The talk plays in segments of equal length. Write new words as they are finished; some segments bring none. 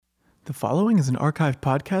The following is an archived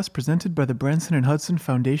podcast presented by the Branson and Hudson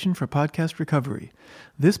Foundation for Podcast Recovery.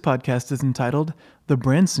 This podcast is entitled The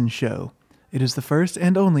Branson Show. It is the first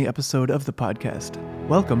and only episode of the podcast.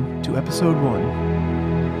 Welcome to episode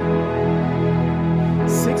 1.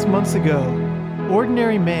 6 months ago,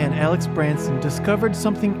 ordinary man Alex Branson discovered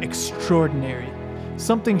something extraordinary,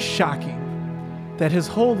 something shocking, that his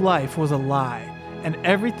whole life was a lie, and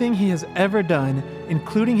everything he has ever done,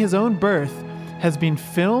 including his own birth, has been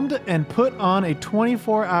filmed and put on a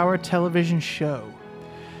 24-hour television show.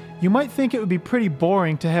 You might think it would be pretty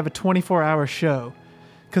boring to have a 24-hour show,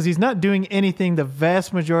 because he's not doing anything the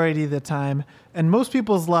vast majority of the time, and most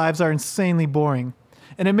people's lives are insanely boring.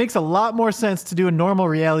 And it makes a lot more sense to do a normal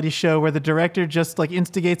reality show where the director just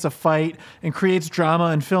instigates a fight and creates drama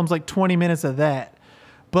and films 20 minutes of that.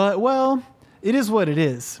 But, well, it is what it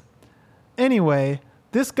is. Anyway,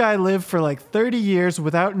 this guy lived for 30 years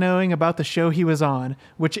without knowing about the show he was on,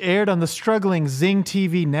 which aired on the struggling Zing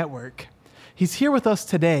TV network. He's here with us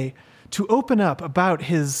today to open up about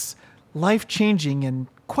his life-changing and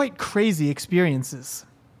quite crazy experiences.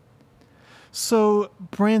 So,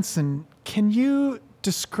 Branson, can you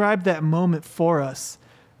describe that moment for us?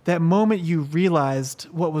 That moment you realized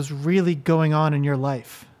what was really going on in your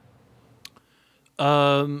life?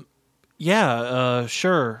 Sure,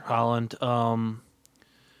 Holland.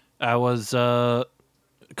 I was a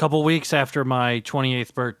couple weeks after my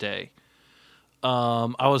 28th birthday.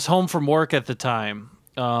 I was home from work at the time.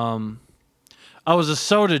 I was a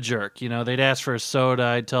soda jerk. They'd ask for a soda.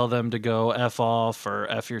 I'd tell them to go F off or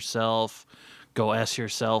F yourself, go S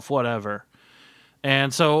yourself, whatever.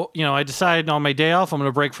 And so, I decided on my day off, I'm going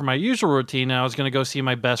to break from my usual routine, and I was going to go see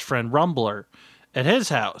my best friend Rumbler at his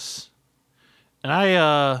house. And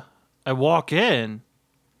I walk in,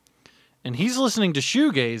 and he's listening to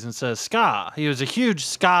shoegaze and says ska. He was a huge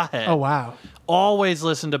ska head. Oh, wow. Always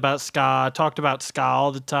listened about ska, talked about ska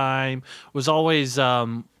all the time, was always,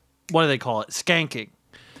 what do they call it, skanking.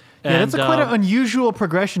 Yeah, that's quite an unusual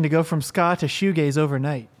progression to go from ska to shoegaze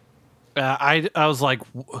overnight. I was like,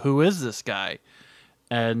 who is this guy?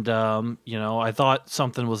 And, I thought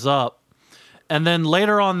something was up. And then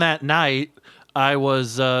later on that night, I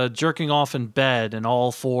was jerking off in bed, and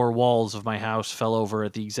all four walls of my house fell over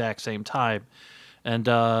at the exact same time. And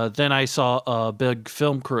then I saw a big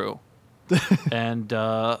film crew. And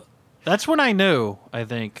that's when I knew, I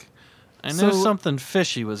think. I knew something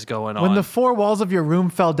fishy was going on. When the four walls of your room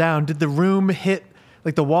fell down, did the room hit,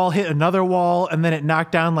 the wall hit another wall, and then it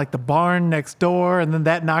knocked down, the barn next door, and then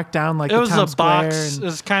that knocked down, the town square? It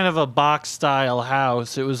was kind of a box-style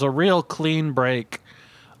house. It was a real clean break.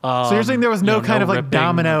 So you're saying there was no kind of ripping,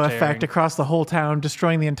 domino tearing effect across the whole town,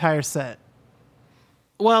 destroying the entire set?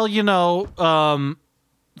 Well,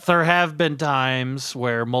 there have been times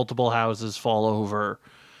where multiple houses fall over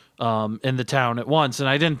in the town at once, and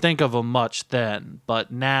I didn't think of them much then. But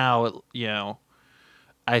now,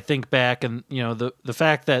 I think back, and the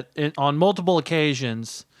fact that on multiple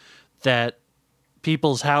occasions that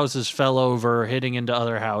people's houses fell over, hitting into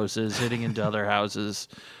other houses,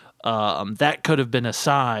 that could have been a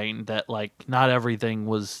sign that not everything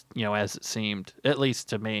was as it seemed, at least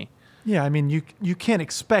to me. Yeah, I mean you can't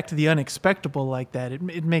expect the unexpectable like that.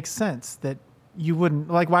 It makes sense that you wouldn't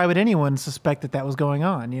why would anyone suspect that was going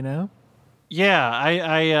on? Yeah,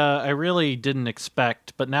 I really didn't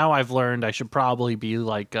expect, but now I've learned I should probably be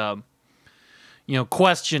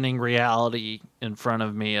questioning reality in front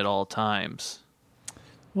of me at all times.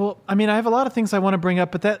 Well, I mean, I have a lot of things I want to bring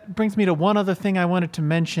up, but that brings me to one other thing I wanted to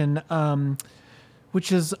mention,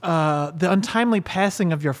 which is the untimely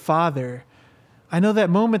passing of your father. I know that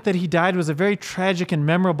moment that he died was a very tragic and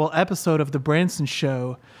memorable episode of The Branson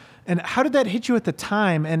Show. And how did that hit you at the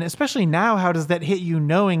time? And especially now, how does that hit you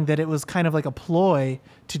knowing that it was kind of like a ploy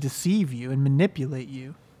to deceive you and manipulate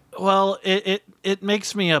you? Well, it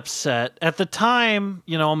makes me upset. At the time,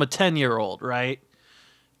 I'm a 10-year-old, right?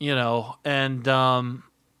 And...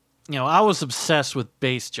 I was obsessed with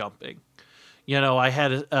base jumping. I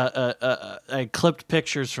had I clipped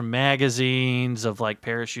pictures from magazines of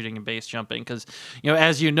parachuting and base jumping because,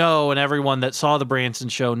 as and everyone that saw the Branson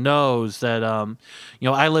Show knows that,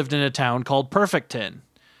 I lived in a town called Perfecton,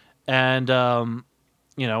 and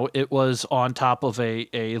it was on top of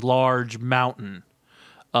a large mountain.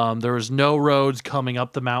 There was no roads coming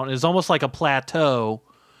up the mountain. It was almost like a plateau.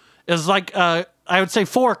 It was I would say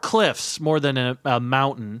 4 cliffs more than a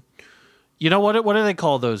mountain. What do they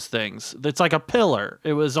call those things? It's like a pillar.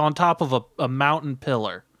 It was on top of a mountain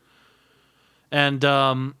pillar. And,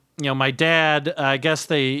 my dad, I guess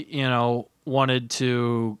they, wanted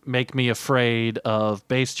to make me afraid of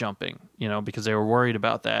base jumping, because they were worried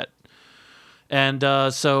about that. And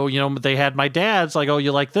so, they had my dad's like, oh,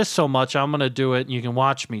 you like this so much, I'm going to do it, and you can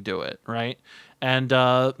watch me do it, right? And,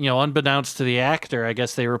 unbeknownst to the actor, I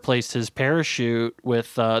guess they replaced his parachute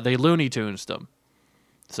with, they Looney Tunes him.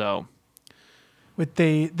 So.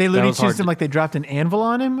 They Looney Tunes him like they dropped an anvil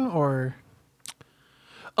on him, or?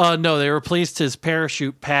 No, they replaced his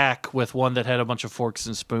parachute pack with one that had a bunch of forks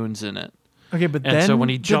and spoons in it. Okay, but and then so when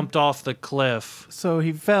he jumped off the cliff, so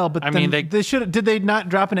he fell. But did they not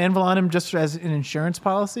drop an anvil on him just as an insurance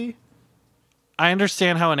policy? I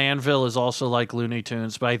understand how an anvil is also like Looney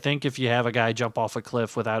Tunes, but I think if you have a guy jump off a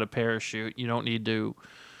cliff without a parachute, you don't need to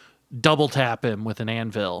double tap him with an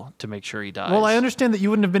anvil to make sure he dies. Well, I understand that you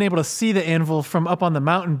wouldn't have been able to see the anvil from up on the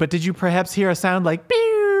mountain, but did you perhaps hear a sound like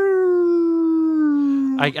pew?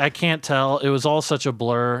 I can't tell. It was all such a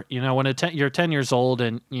blur. When you're 10 years old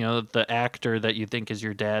and, the actor that you think is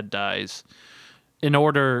your dad dies, in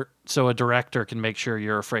order so a director can make sure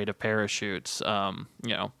you're afraid of parachutes,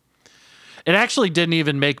 it actually didn't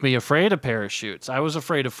even make me afraid of parachutes. I was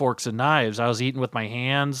afraid of forks and knives. I was eating with my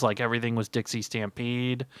hands, like everything was Dixie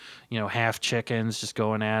Stampede, half chickens just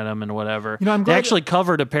going at them and whatever. They actually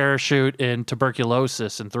covered a parachute in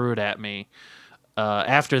tuberculosis and threw it at me.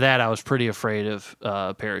 After that, I was pretty afraid of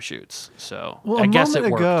parachutes. So I guess it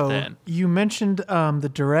worked then. You mentioned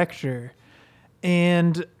the director.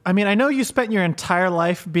 And I mean, I know you spent your entire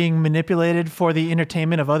life being manipulated for the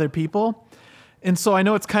entertainment of other people. And so I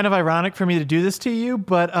know it's kind of ironic for me to do this to you,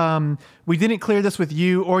 but we didn't clear this with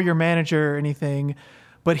you or your manager or anything.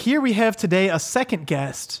 But here we have today a second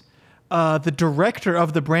guest, the director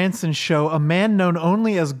of The Branson Show, a man known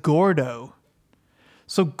only as Gordo.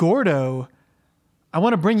 So Gordo, I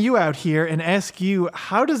want to bring you out here and ask you,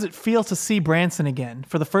 how does it feel to see Branson again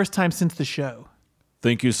for the first time since the show?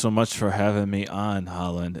 Thank you so much for having me on,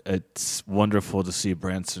 Holland. It's wonderful to see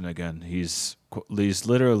Branson again. He's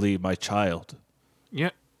literally my child.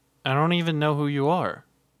 Yeah, I don't even know who you are.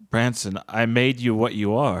 Branson, I made you what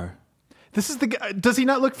you are. This is the guy. Does he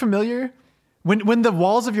not look familiar? When the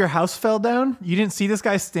walls of your house fell down, you didn't see this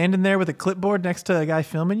guy standing there with a clipboard next to a guy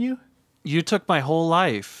filming you? You took my whole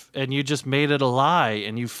life and you just made it a lie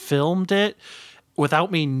and you filmed it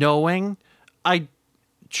without me knowing. I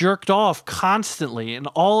jerked off constantly and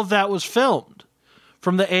all of that was filmed.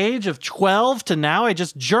 From the age of 12 to now, I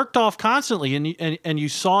just jerked off constantly and you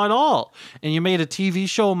saw it all. And you made a TV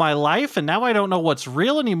show of my life and now I don't know what's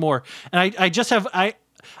real anymore. And I just have I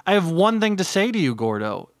have one thing to say to you,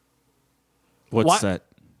 Gordo. What's that?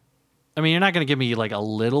 I mean, you're not going to give me like a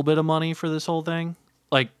little bit of money for this whole thing?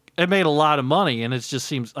 Like, it made a lot of money, and it just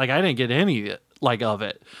seems like I didn't get any of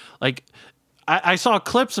it. Like, I saw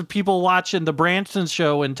clips of people watching the Branson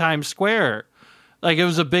Show in Times Square. Like, it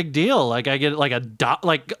was a big deal. Like, I get like I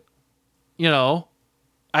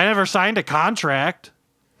never signed a contract.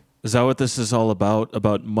 Is that what this is all about?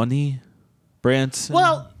 About money, Branson?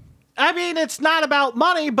 Well, I mean, it's not about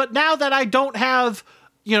money, but now that I don't have,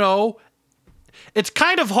 it's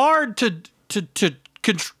kind of hard to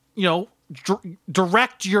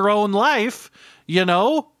direct your own life,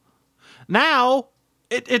 Now,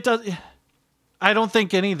 it does. I don't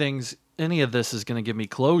think any of this is going to give me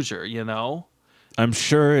closure, I'm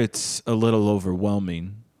sure it's a little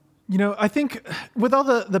overwhelming. I think with all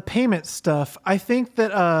the payment stuff, I think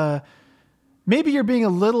that maybe you're being a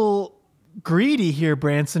little greedy here,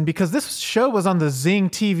 Branson, because this show was on the Zing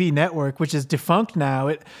TV network, which is defunct now.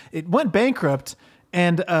 It went bankrupt.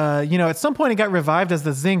 And, at some point it got revived as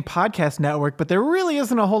the Zing Podcast Network, but there really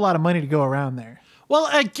isn't a whole lot of money to go around there. Well,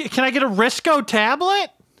 can I get a Risco tablet?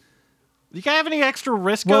 You guys have any extra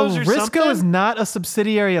Riscos or something? Risco is not a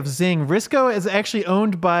subsidiary of Zing. Risco is actually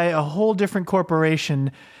owned by a whole different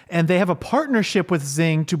corporation, and they have a partnership with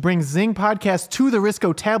Zing to bring Zing Podcast to the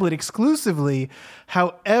Risco tablet exclusively.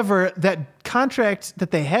 However, that contract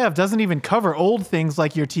that they have doesn't even cover old things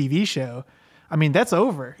like your TV show. I mean, that's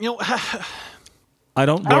over. I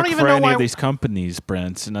don't work for any of these companies,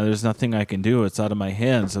 Branson. There's nothing I can do. It's out of my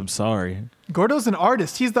hands. I'm sorry. Gordo's an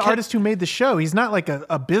artist. He's the artist who made the show. He's not like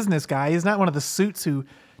a business guy. He's not one of the suits who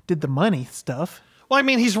did the money stuff. Well, I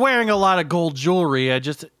mean, he's wearing a lot of gold jewelry. I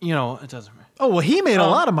just, it doesn't matter. Oh, well, he made a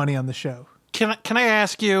lot of money on the show. Can I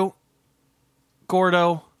ask you,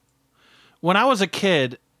 Gordo, when I was a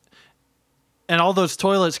kid and all those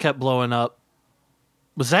toilets kept blowing up,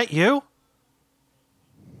 was that you?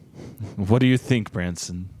 What do you think,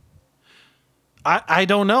 Branson? I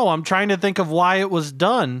don't know. I'm trying to think of why it was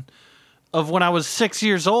done. Of when I was 6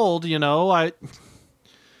 years old, You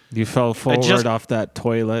fell forward off that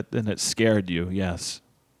toilet and it scared you, yes.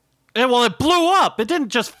 Well, it blew up. It didn't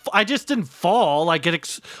just. I just didn't fall. Like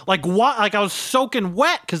I was soaking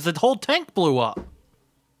wet because the whole tank blew up.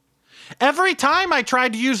 Every time I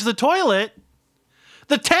tried to use the toilet,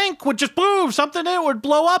 the tank would just boom, something in it would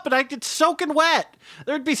blow up and I'd get soaking wet.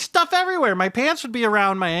 There'd be stuff everywhere. My pants would be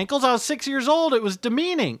around my ankles. I was 6 years old. It was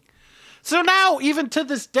demeaning. So now, even to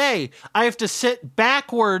this day, I have to sit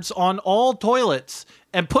backwards on all toilets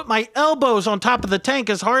and put my elbows on top of the tank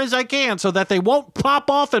as hard as I can so that they won't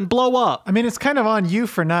pop off and blow up. I mean, it's kind of on you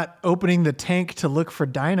for not opening the tank to look for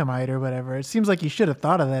dynamite or whatever. It seems like you should have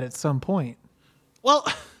thought of that at some point. Well,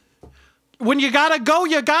 when you gotta go,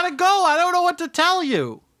 you gotta go. I don't know what to tell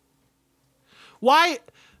you. Why,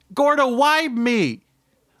 Gordo, why me?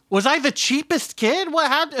 Was I the cheapest kid?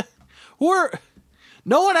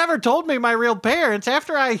 No one ever told me my real parents.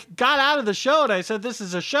 After I got out of the show and I said, this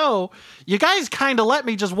is a show, you guys kind of let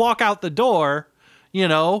me just walk out the door,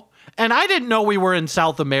 and I didn't know we were in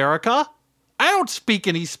South America. I don't speak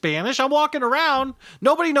any Spanish. I'm walking around.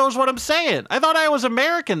 Nobody knows what I'm saying. I thought I was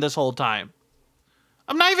American this whole time.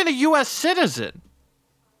 I'm not even a U.S. citizen.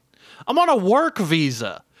 I'm on a work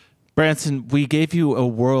visa. Branson, we gave you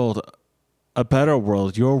a better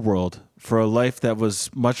world, your world, for a life that was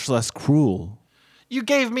much less cruel. You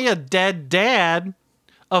gave me a dead dad,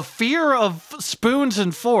 a fear of spoons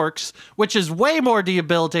and forks, which is way more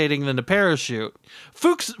debilitating than a parachute.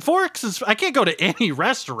 Forks is, I can't go to any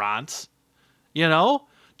restaurants,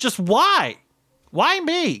 Just why? Why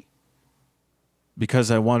me? Because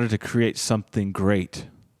I wanted to create something great.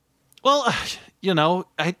 Well, I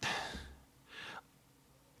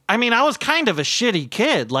was kind of a shitty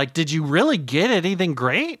kid. Like, did you really get anything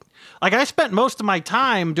great? Like, I spent most of my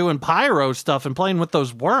time doing pyro stuff and playing with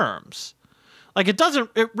those worms. Like, it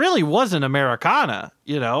really wasn't Americana,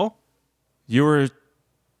 You were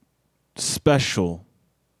special,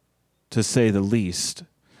 to say the least.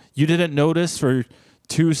 You didn't notice for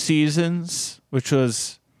 2 seasons, which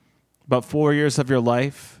was about 4 years of your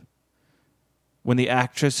life, when the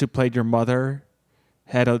actress who played your mother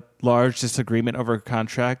had a large disagreement over a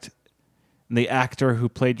contract, and the actor who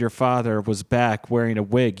played your father was back wearing a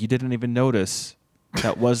wig. You didn't even notice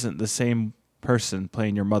that wasn't the same person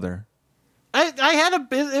playing your mother.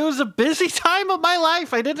 It was a busy time of my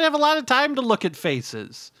life. I didn't have a lot of time to look at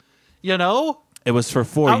faces, It was for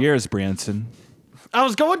 4 years, Branson. I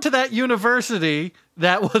was going to that university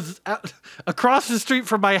that was across the street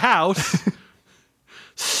from my house.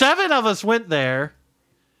 7 of us went there.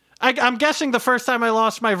 I'm guessing the first time I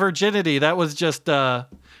lost my virginity, that was just, that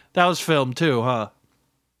was filmed too, huh?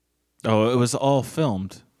 Oh, it was all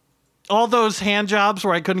filmed. All those hand jobs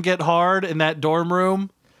where I couldn't get hard in that dorm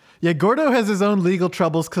room. Yeah, Gordo has his own legal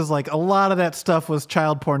troubles because, a lot of that stuff was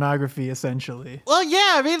child pornography, essentially. Well,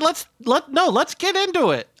 yeah, let's get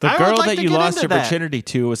into it. The girl that you lost your virginity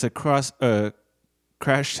to was a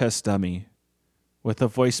crash test dummy with a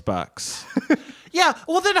voice box. Yeah,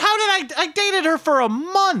 well then how did I dated her for a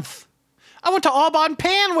month? I went to Aubon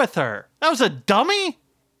Pan with her. That was a dummy?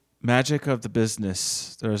 Magic of the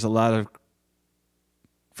business. There's a lot of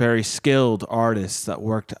very skilled artists that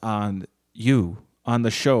worked on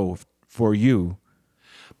the show for you.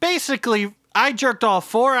 Basically, I jerked off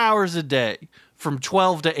 4 hours a day from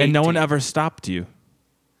 12 to 18. And no one ever stopped you.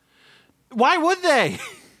 Why would they?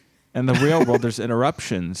 In the real world, there's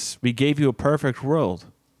interruptions. We gave you a perfect world.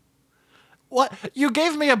 What? You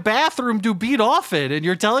gave me a bathroom to beat off in, and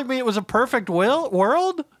you're telling me it was a perfect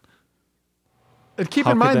world? And keep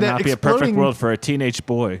How in could mind that that not be a perfect world for a teenage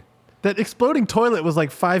boy? That exploding toilet was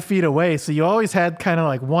 5 feet away, so you always had kind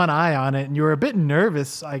of one eye on it, and you were a bit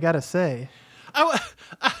nervous, I gotta say.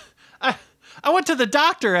 I went to the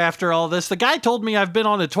doctor after all this. The guy told me I've been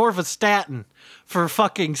on atorvastatin for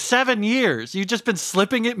fucking 7 years. You've just been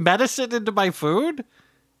slipping medicine into my food?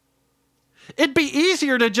 It'd be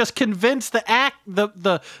easier to just convince the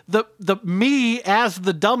me as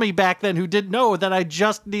the dummy back then who didn't know that I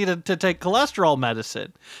just needed to take cholesterol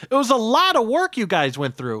medicine. It was a lot of work you guys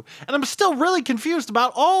went through, and I'm still really confused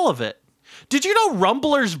about all of it. Did you know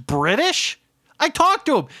Rumbler's British? I talked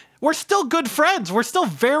to him. We're still good friends. We're still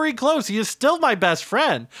very close. He is still my best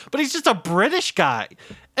friend, but he's just a British guy,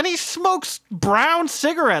 and he smokes brown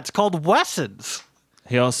cigarettes called Wessons.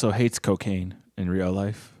 He also hates cocaine in real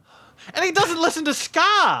life. And he doesn't listen to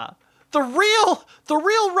ska. The real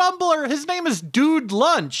Rumbler, his name is Dude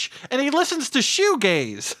Lunch, and he listens to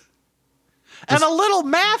shoegaze. And a little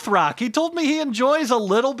math rock. He told me he enjoys a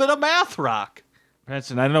little bit of math rock.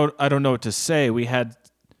 Branson, I don't know what to say. We had,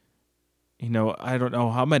 I don't know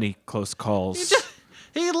how many close calls.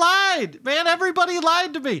 He lied, man. Everybody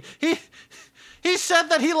lied to me. He said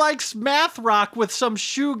that he likes math rock with some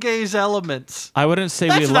shoegaze elements. I wouldn't say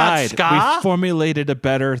That's we not lied. ska. We formulated a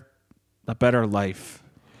better life.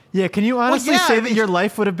 Yeah, can you honestly yeah, say I that mean- your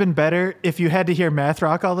life would have been better if you had to hear math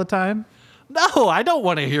rock all the time? No, I don't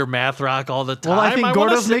want to hear math rock all the time. Well, I think wanna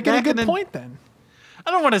Gordo's sit making a back good and- point then.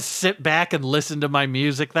 I don't want to sit back and listen to my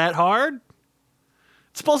music that hard.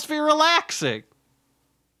 It's supposed to be relaxing.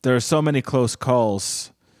 There are so many close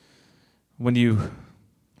calls when you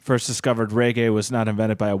first discovered reggae was not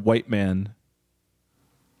invented by a white man.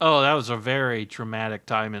 Oh, that was a very traumatic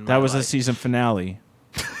time in my That was a life. season finale.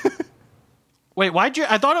 Wait,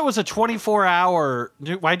 I thought it was a 24-hour.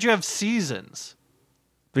 Why'd you have seasons?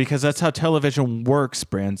 Because that's how television works,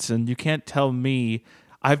 Branson. You can't tell me.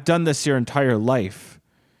 I've done this your entire life.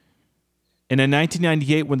 And in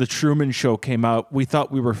 1998, when The Truman Show came out, we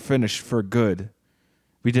thought we were finished for good.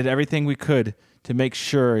 We did everything we could to make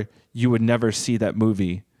sure you would never see that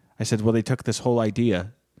movie. I said, well, they took this whole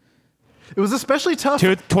idea. It was especially tough.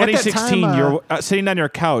 To at that 2016, time, you're sitting on your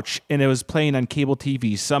couch, and it was playing on cable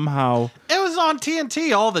TV. Somehow, It was on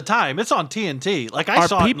TNT all the time. It's on TNT. Like I our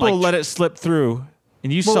saw people it. Like, let it slip through,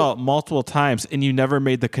 and you saw it multiple times, and you never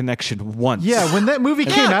made the connection once. Yeah, when that movie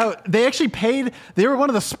came Yeah. out, they actually paid. They were one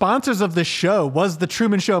of the sponsors of the show. Was the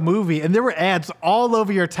Truman Show movie, and there were ads all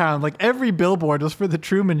over your town. Like every billboard was for the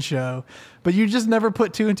Truman Show, but you just never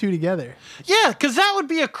put two and two together. yeah, because that would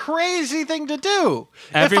be a crazy thing to do.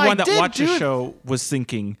 If I Everyone that did watched the do- show was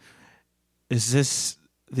thinking, is this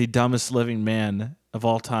the dumbest living man of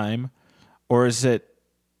all time? Or is it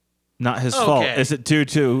not his fault? Okay. Is it due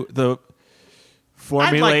to the I'd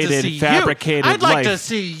formulated, like to see fabricated you. I'd like life? to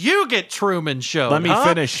see you get Truman Show. Let me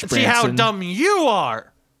finish, and see how Branson. dumb you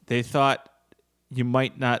are. They thought you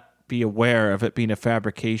might not be aware of it being a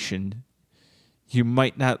fabrication. You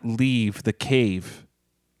might not leave the cave.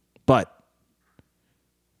 But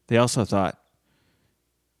they also thought,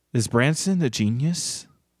 is Branson a genius?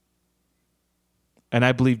 And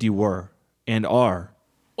I believed you were and are.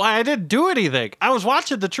 Why, I didn't do anything. I was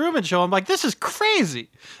watching the Truman Show. I'm like, this is crazy.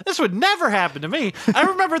 This would never happen to me. I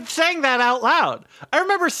remember saying that out loud.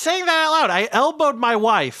 I elbowed my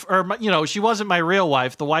wife, or she wasn't my real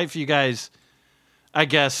wife. The wife you guys, I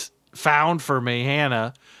guess, found for me,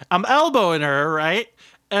 Hannah. I'm elbowing her, right?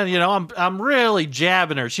 And I'm really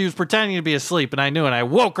jabbing her. She was pretending to be asleep, and I knew it. I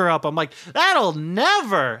woke her up. I'm like, that'll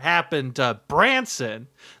never happen to Branson.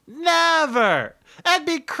 Never. That'd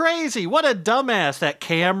be crazy. What a dumbass. That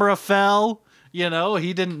camera fell.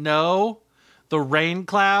 He didn't know. The rain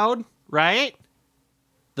cloud, right?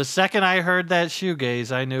 The second I heard that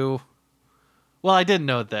shoegaze, I knew. Well, I didn't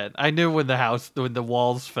know it then. I knew when the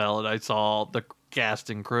walls fell and I saw the cast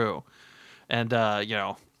and crew. And,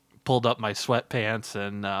 pulled up my sweatpants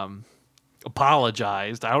and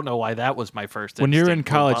apologized. I don't know why that was my first When you're in instinct.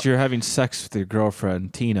 college, you're having sex with your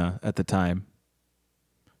girlfriend, Tina, at the time.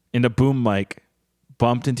 And a boom mic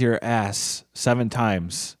bumped into your ass 7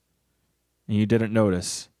 times. And you didn't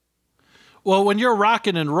notice. Well, when you're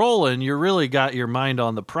rocking and rolling, you really got your mind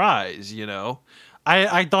on the prize,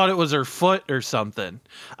 I thought it was her foot or something.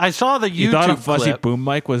 I saw the YouTube You thought a fuzzy clip. boom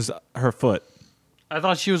mic was her foot. I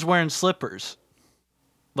thought she was wearing slippers.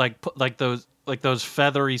 Like those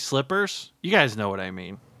feathery slippers. You guys know what I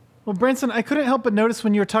mean. Well, Branson, I couldn't help but notice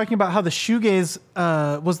when you were talking about how the shoegaze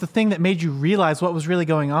was the thing that made you realize what was really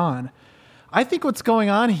going on. I think what's going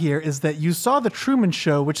on here is that you saw The Truman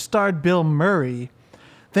Show, which starred Bill Murray.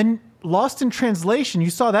 Then Lost in Translation, you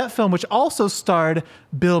saw that film, which also starred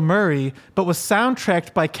Bill Murray, but was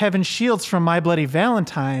soundtracked by Kevin Shields from My Bloody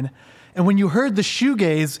Valentine. And when you heard the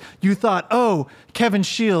shoegaze, you thought, oh, Kevin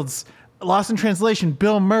Shields, Lost in Translation,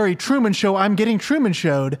 Bill Murray, Truman Show, I'm getting Truman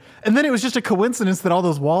Showed. And then it was just a coincidence that all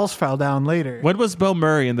those walls fell down later. When was Bill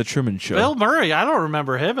Murray in The Truman Show? Bill Murray, I don't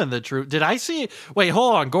remember him in the true. Did I see? Wait,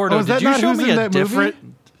 hold on, Gordo. Oh, is that did you not show who's me in a that movie? different?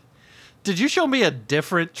 Did you show me a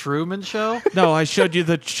different Truman Show? No, I showed you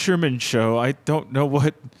The Truman Show. I don't know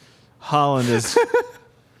what Holland is.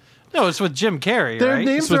 No, it's with Jim Carrey, Their right?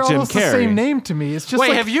 names with are Jim almost the Carrey. same name to me. It's just Wait,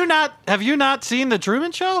 like have you not seen the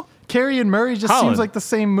Truman Show? Carey and Murray just Holland. seems like the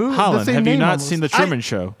same movie. the Holland, same have you name not almost. seen The Truman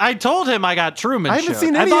Show? I told him I got Truman I haven't Show.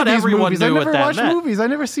 seen I any thought of these everyone movies. I knew never what that watched meant. movies. I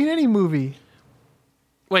never seen any movie.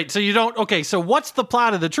 Wait, so you don't? Okay, so what's the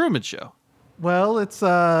plot of the Truman Show? Well, it's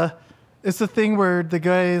the thing where the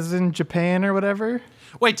guy is in Japan or whatever.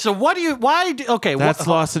 Wait, so what do you? Why? Okay, That's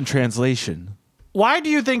Lost in Translation. why do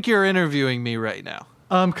you think you're interviewing me right now?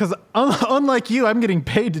 Because unlike you, I'm getting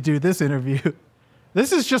paid to do this interview.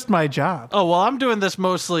 This is just my job. Oh well, I'm doing this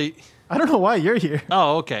mostly. I don't know why you're here.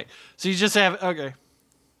 Oh, okay. So you just have okay.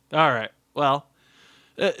 All right. Well,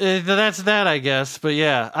 That's that, I guess. But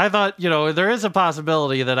yeah, I thought, there is a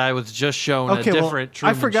possibility that I was just shown a different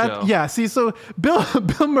Truman I forgot. Show. Yeah, see, so Bill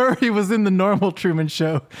Murray was in the normal Truman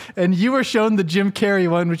Show, and you were shown the Jim Carrey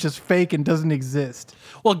one, which is fake and doesn't exist.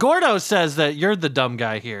 Well, Gordo says that you're the dumb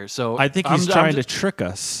guy here, so I think he's trying to trick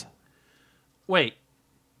us. Wait,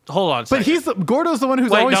 hold on a second. But Gordo's the one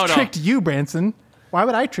who's always tricked you, Branson. Why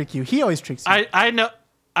would I trick you? He always tricks you. I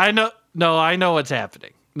know what's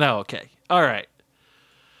happening. No, okay. All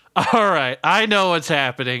right, I know what's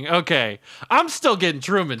happening. Okay. I'm still getting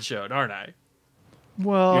Truman Showed, aren't I?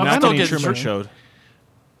 Well, You're not still getting getting Truman Showed.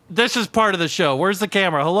 This is part of the show. Where's the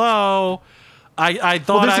camera? Hello? I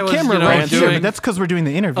thought there's I a was camera right here, doing but that's because we're doing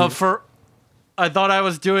the interview. I thought I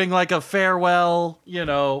was doing like a farewell,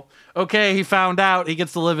 okay, he found out, he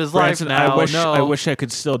gets to live his Branson, life now. I wish I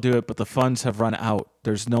could still do it, but the funds have run out.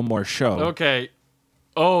 There's no more show. Okay.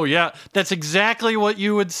 Oh, yeah. That's exactly what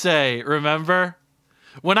you would say, remember?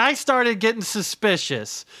 When I started getting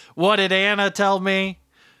suspicious, what did Anna tell me?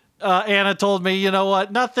 Anna told me, you know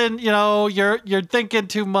what? Nothing, you're thinking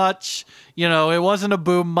too much. It wasn't a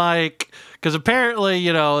boom mic. Because apparently,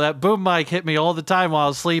 that boom mic hit me all the time while I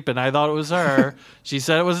was sleeping. I thought it was her. She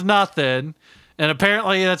said it was nothing. And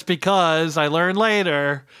apparently that's because I learned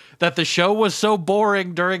later that the show was so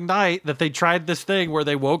boring during night that they tried this thing where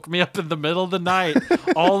they woke me up in the middle of the night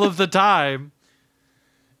all of the time.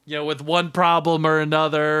 With one problem or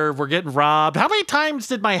another. We're getting robbed. How many times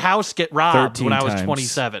did my house get robbed when I was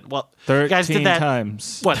 27? Well, 13 you guys did that.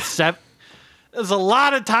 Times. What, 7? There's a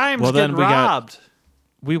lot of times getting robbed.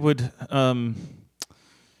 We would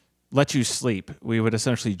let you sleep. We would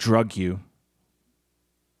essentially drug you.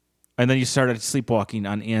 And then you started sleepwalking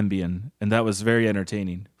on Ambien, and that was very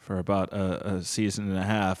entertaining for about a season and a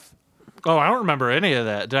half. Oh, I don't remember any of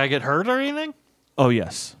that. Did I get hurt or anything? Oh,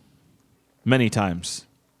 yes. Many times.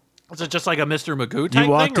 Was it just like a Mr. Magoo type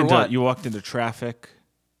thing, or what? You walked into traffic.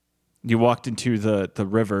 You walked into the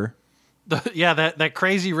river. That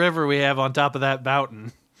crazy river we have on top of that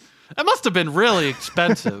mountain. That must have been really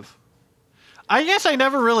expensive. I guess I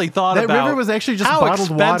never really thought about that river was actually just how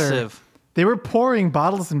bottled expensive. water. They were pouring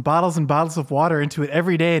bottles and bottles and bottles of water into it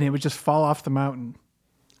every day, and it would just fall off the mountain.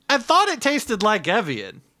 I thought it tasted like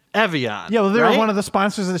Evian. Yeah, well, they were one of the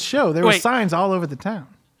sponsors of the show. There were signs all over the town.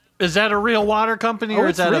 Is that a real water company, or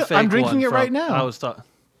is that a fake one? I'm drinking it right now. I was thought.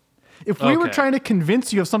 If we were trying to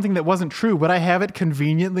convince you of something that wasn't true, would I have it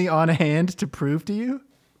conveniently on hand to prove to you?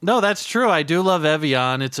 No, that's true. I do love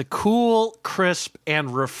Evian. It's a cool, crisp,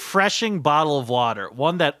 and refreshing bottle of water.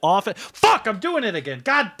 One that often... Fuck! I'm doing it again.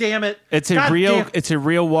 God damn it! It's a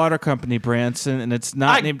real water company, Branson, and it's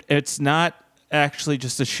not named. It's not actually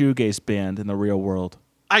just a shoegaze band in the real world.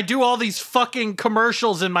 I do all these fucking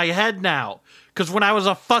commercials in my head now. Because when I was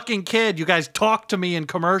a fucking kid, you guys talked to me in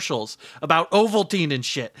commercials about Ovaltine and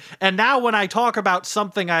shit. And now when I talk about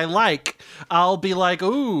something I like, I'll be like,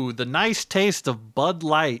 ooh, the nice taste of Bud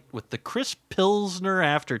Light with the crisp Pilsner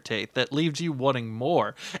aftertaste that leaves you wanting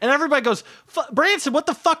more. And everybody goes, Branson, what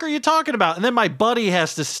the fuck are you talking about? And then my buddy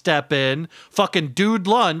has to step in, fucking Dude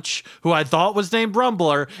Lunch, who I thought was named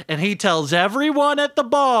Rumbler, and he tells everyone at the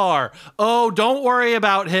bar, oh, don't worry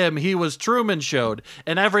about him. He was Truman Showed.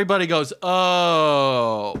 And everybody goes, oh,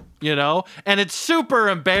 and it's super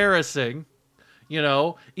embarrassing,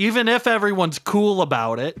 even if everyone's cool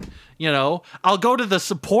about it, I'll go to the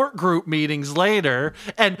support group meetings later.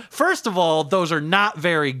 And first of all, those are not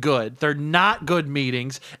very good. They're not good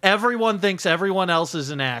meetings. Everyone thinks everyone else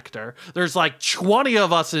is an actor. There's like 20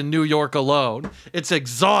 of us in New York alone. It's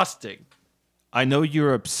exhausting. I know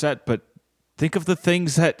you're upset, but think of the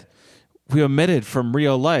things that we omitted from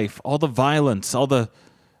real life. All the violence, all the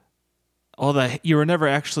you were never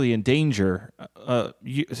actually in danger.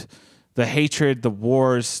 The hatred, the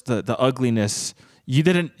wars, the ugliness. You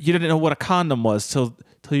didn't know what a condom was till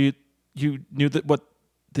you knew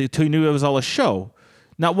till you knew it was all a show.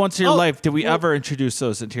 Not once in your life did we ever introduce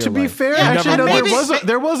those into your life. To be fair, actually, no,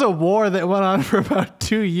 there was a war that went on for about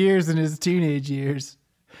 2 years in his teenage years.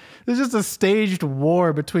 It was just a staged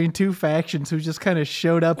war between two factions who just kind of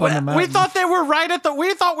showed up on the mountain. We thought they were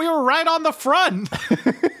we thought we were right on the front.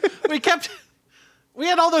 We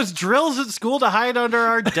had all those drills at school to hide under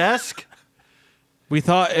our desk. We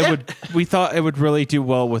thought it would really do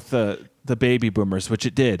well with the baby boomers, which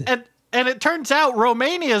it did. And it turns out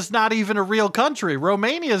Romania is not even a real country.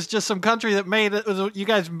 Romania is just some country that you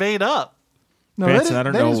guys made up. No, Branson,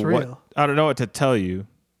 that is real. I don't know what to tell you.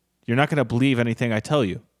 You're not going to believe anything I tell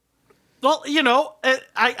you. Well,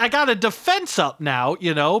 I got a defense up now,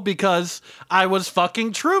 because I was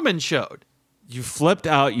fucking Truman Showed. You flipped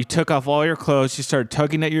out. You took off all your clothes. You started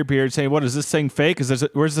tugging at your beard, saying, "What is this thing fake?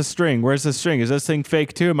 Where's the string? Where's the string? Is this thing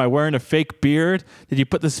fake too? Am I wearing a fake beard? Did you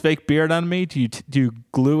put this fake beard on me? Do you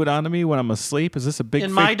glue it onto me when I'm asleep? Is this a big?" In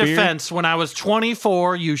fake my beard? defense, when I was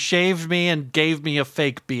 24, you shaved me and gave me a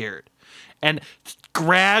fake beard, and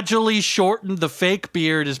gradually shortened the fake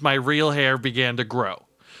beard as my real hair began to grow.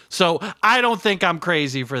 So I don't think I'm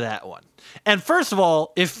crazy for that one. And first of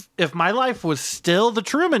all, if my life was still the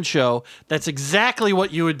Truman Show, that's exactly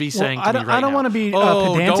what you would be saying to me right now. I don't want to be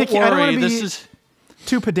oh, pedantic. Don't worry, I don't want to be this is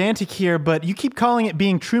too pedantic here, but you keep calling it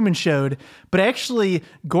being Truman Showed. But actually,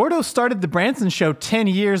 Gordo started the Branson Show 10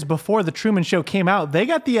 years before the Truman Show came out. They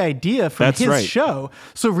got the idea from That's his right. show.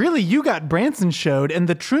 So really, you got Branson Showed, and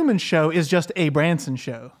the Truman Show is just a Branson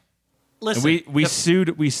Show. listen.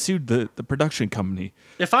 And we sued the production company.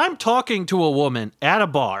 If I'm talking to a woman at a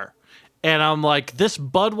bar and I'm like, this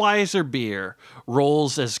Budweiser beer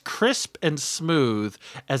rolls as crisp and smooth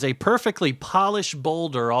as a perfectly polished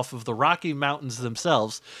boulder off of the Rocky Mountains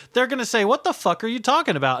themselves, they're going to say, what the fuck are you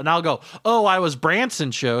talking about? And I'll go, oh, I was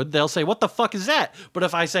Branson Showed. They'll say, what the fuck is that? But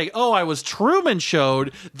if I say, oh, I was Truman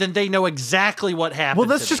Showed, then they know exactly what happened. Well,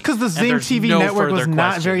 that's to just me. because the And Zing there's TV no network was further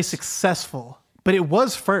not very questions. successful, but it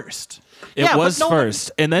was first. It Yeah, but was nobody-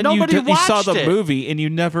 first, and then nobody you saw watched the it. movie, and you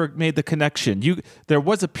never made the connection. There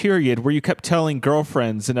was a period where you kept telling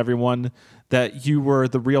girlfriends and everyone that you were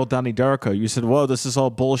the real Donnie Darko. You said, "Whoa, this is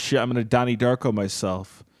all bullshit. I'm going to Donnie Darko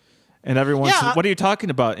myself," and everyone Yeah, said, "What are you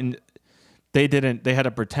talking about?" And they didn't. They had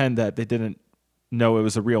to pretend that they didn't know it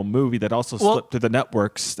was a real movie that also Well, slipped through the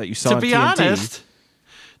networks that you saw To on be TNT. honest, You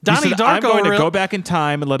Donnie said, Darko I'm going to real- go back in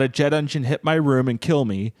time and let a jet engine hit my room and kill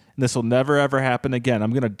me, and this will never ever happen again. I'm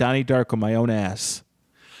going to Donnie Darko my own ass.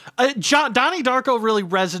 Donnie Darko really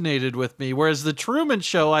resonated with me, whereas the Truman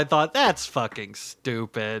Show, I thought, that's fucking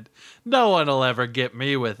stupid. No one will ever get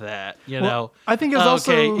me with that, you know? I think it was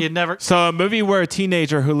okay, also- you never... So a movie where a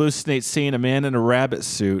teenager hallucinates seeing a man in a rabbit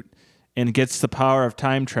suit and gets the power of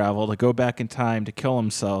time travel to go back in time to kill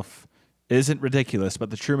himself isn't ridiculous, but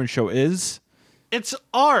the Truman Show is. It's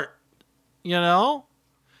art, you know?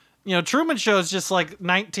 You know, Truman Show is just like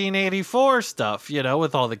 1984 stuff, you know,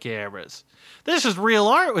 with all the cameras. This is real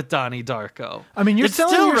art with Donnie Darko. I mean, you're it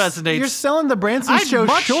still resonates. You're selling the Branson I'd Show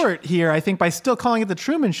much- short here, I think, by still calling it the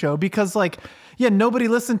Truman Show, because, like, yeah, nobody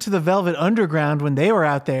listened to the Velvet Underground when they were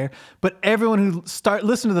out there, but everyone who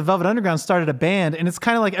listened to the Velvet Underground started a band, and it's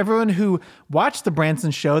kind of like everyone who watched the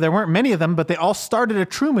Branson Show. There weren't many of them, but they all started a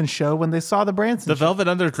Truman Show when they saw the Branson The Show. Velvet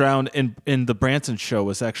Underground in the Branson Show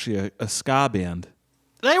was actually a ska band.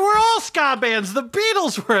 They were all ska bands. The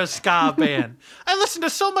Beatles were a ska band. I listened to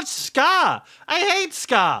so much ska. I hate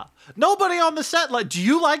ska. Nobody on the set like, do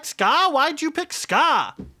you like ska? Why'd you pick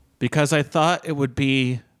ska? Because I thought it would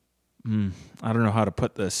be, I don't know how to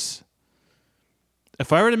put this.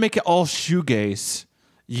 If I were to make it all shoegaze,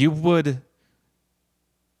 you would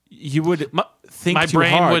think my too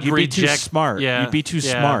brain hard. would You'd be too reject- smart. yeah, You'd be too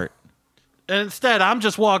yeah. smart. And instead, I'm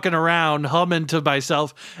just walking around humming to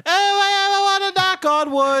myself, if I ever want to knock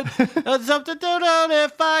on wood, and something to do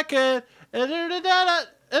if I could.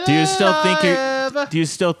 Do you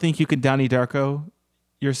still think you can Donnie Darko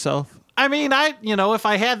yourself? I mean, if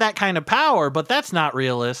I had that kind of power, but that's not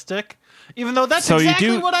realistic. Even though that's So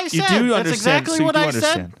exactly what I said. You do That's understand. exactly so you what do I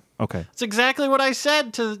understand. said. Okay. It's exactly what I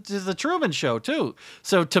said to the Truman Show, too.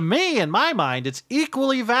 So to me, in my mind, it's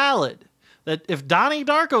equally valid that if Donnie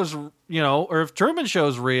Darko's, or if Truman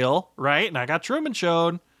Show's real, right, and I got Truman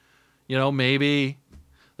Showed, maybe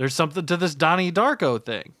there's something to this Donnie Darko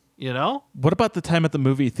thing, What about the time at the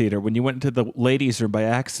movie theater when you went into the ladies' room by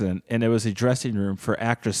accident and it was a dressing room for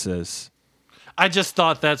actresses? I just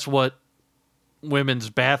thought that's what women's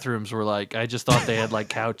bathrooms were like. I just thought they had like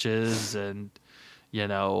couches and,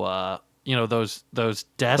 those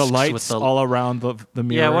desks The lights with the all around the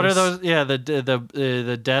mirrors. Yeah, what are those? Yeah,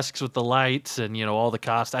 the desks with the lights and all the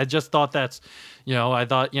cost. I just thought that's, I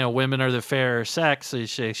thought women are the fairer sex. They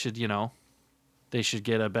should they should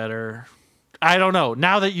get a better. I don't know.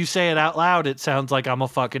 Now that you say it out loud, it sounds like I'm a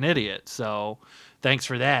fucking idiot. So thanks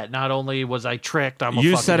for that. Not only was I tricked, I'm a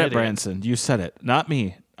You fucking said it, idiot. Branson. You said it, not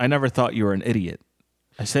me. I never thought you were an idiot.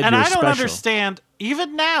 I said And you were I don't special. understand.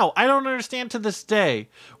 Even now, I don't understand to this day.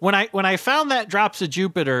 When I found that Drops of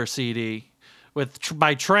Jupiter CD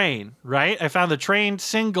by Train, right? I found the Train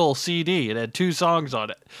single CD. It had 2 songs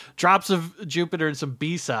on it, Drops of Jupiter and some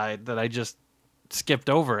B-side that I just skipped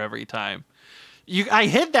over every time. I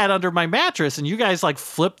hid that under my mattress, and you guys like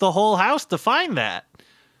flipped the whole house to find that.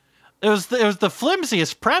 It was the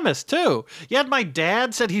flimsiest premise too. You had my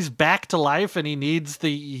dad said he's back to life and he needs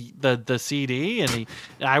the CD, and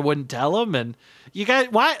I wouldn't tell him. And you guys,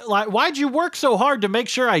 why'd you work so hard to make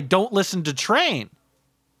sure I don't listen to Train?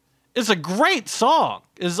 It's a great song.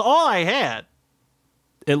 Is all I had.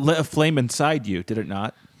 It lit a flame inside you, did it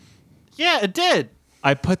not? Yeah, it did.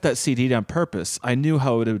 I put that CD on purpose. I knew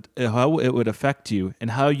how it would affect you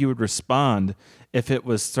and how you would respond if it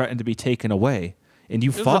was threatened to be taken away, and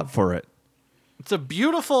you fought for it. It's a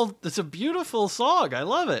beautiful song. I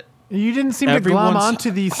love it. You didn't seem to glom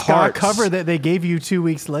onto the ska cover that they gave you 2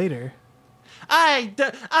 weeks later.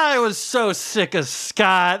 I was so sick of ska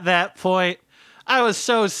at that point. I was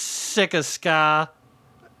so sick of ska.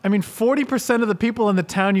 I mean, 40% of the people in the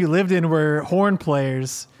town you lived in were horn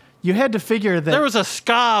players. You had to figure that there was a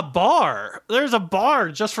ska bar. There's a bar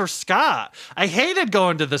just for ska. I hated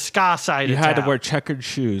going to the ska side of town. You had to wear checkered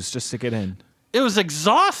shoes just to get in. It was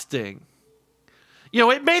exhausting. You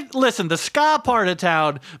know, the ska part of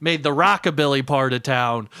town made the rockabilly part of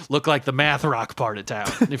town look like the math rock part of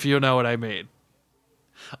town, if you know what I mean.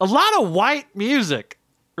 A lot of white music,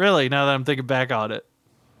 really, now that I'm thinking back on it.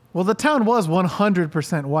 Well, the town was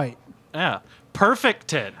 100% white. Yeah.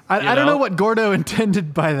 Perfecton. I don't know what Gordo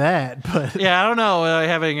intended by that, but yeah, I don't know.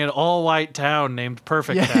 Having an all-white town named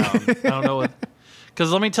Perfect Town. I don't know what.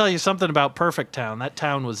 Because let me tell you something about Perfect Town. That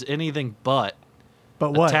town was anything but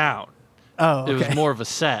what? A town. Oh, okay. It was more of a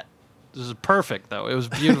set. It was perfect, though. It was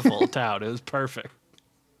a beautiful town. It was perfect.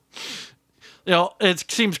 You know, it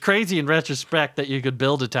seems crazy in retrospect that you could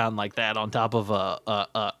build a town like that on top of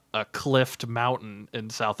a cliffed mountain in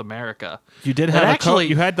South America. You did have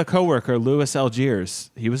you had the coworker Louis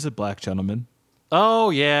Algiers. He was a black gentleman. Oh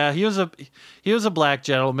yeah, he was a black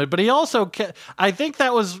gentleman, but he also I think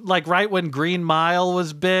that was like right when Green Mile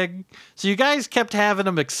was big. So you guys kept having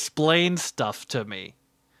him explain stuff to me.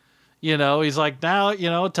 You know, he's like now,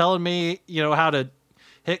 telling me, how to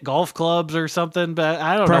hit golf clubs or something, but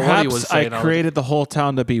I don't know what he was saying. I created the whole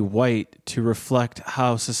town to be white to reflect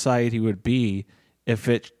how society would be if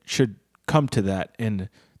it should come to that and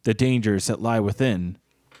the dangers that lie within.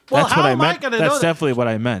 Well, that's how what I am meant. I gonna That's know definitely what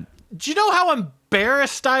I meant. Do you know how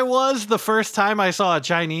embarrassed I was the first time I saw a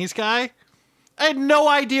Chinese guy? I had no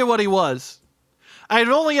idea what he was. I had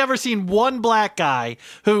only ever seen one black guy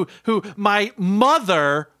who my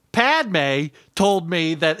mother, Padme, told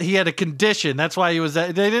me that he had a condition. That's why he was.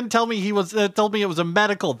 They didn't tell me he was. They told me it was a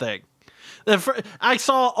medical thing. I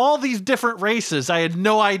saw all these different races. I had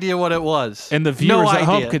no idea what it was. And the viewers at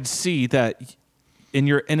home could see that in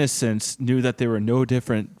your innocence knew that they were no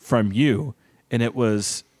different from you, and it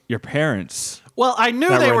was your parents. Well, I knew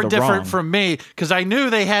they were different from me because I knew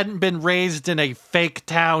they hadn't been raised in a fake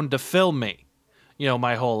town to film me,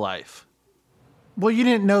 my whole life. Well, you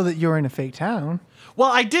didn't know that you were in a fake town. Well,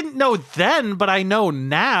 I didn't know then, but I know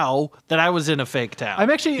now that I was in a fake town.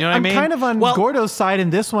 I'm kind of on Gordo's side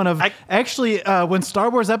in this one when Star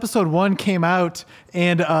Wars Episode 1 came out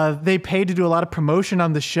and they paid to do a lot of promotion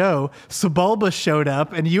on the show, Sebulba showed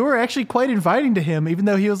up and you were actually quite inviting to him, even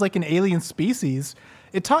though he was like an alien species.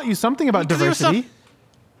 It taught you something about diversity.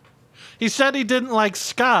 He said he didn't like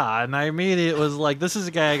ska, and I immediately was like, this is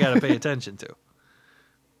a guy I got to pay attention to.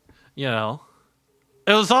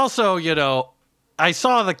 It was also, I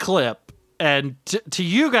saw the clip, and to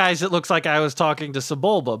you guys, it looks like I was talking to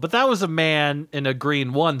Sebulba, but that was a man in a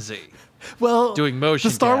green onesie. Well, doing motion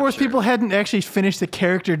the Star Wars capture. people hadn't actually finished the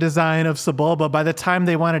character design of Sebulba by the time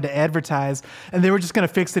they wanted to advertise, and they were just going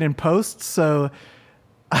to fix it in post. So,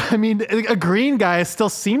 I mean, a green guy still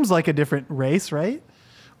seems like a different race, right?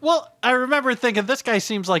 Well, I remember thinking, this guy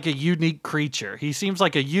seems like a unique creature. He seems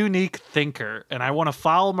like a unique thinker, and I want to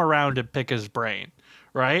follow him around and pick his brain,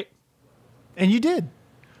 right? And you did.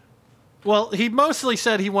 Well, he mostly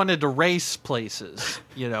said he wanted to race places.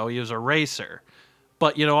 He was a racer.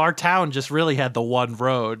 But, our town just really had the one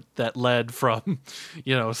road that led from,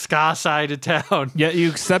 ska side of town. Yet you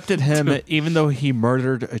accepted him even though he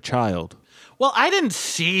murdered a child. Well, I didn't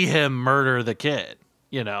see him murder the kid,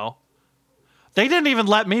 They didn't even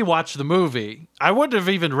let me watch the movie. I wouldn't have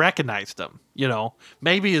even recognized him,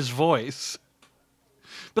 maybe his voice.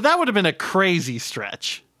 But that would have been a crazy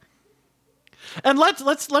stretch. And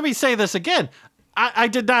let me say this again. I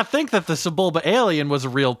did not think that the Sebulba alien was a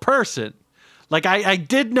real person. Like I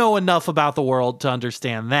did know enough about the world to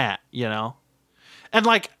understand that, And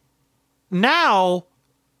like now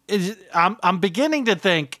I'm beginning to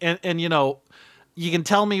think and you can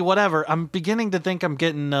tell me whatever. I'm beginning to think I'm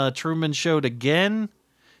getting Truman Showed again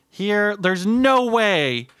here. There's no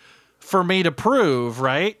way for me to prove,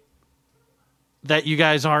 right, that you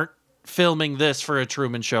guys aren't filming this for a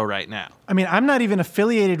Truman Show right now. I mean, I'm not even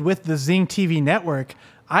affiliated with the Zing TV network.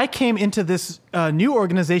 I came into this new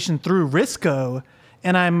organization through Risco,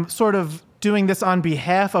 and I'm sort of doing this on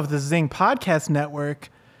behalf of the Zing Podcast Network,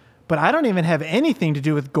 but I don't even have anything to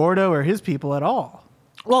do with Gordo or his people at all.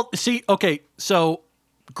 Well, see, okay, so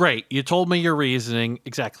great. You told me your reasoning.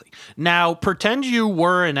 Exactly. Now, pretend you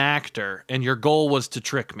were an actor and your goal was to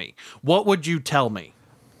trick me. What would you tell me?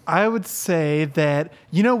 I would say that,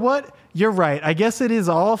 you know what? You're right. I guess it is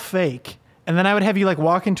all fake. And then I would have you like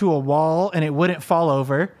walk into a wall and it wouldn't fall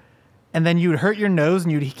over. And then you'd hurt your nose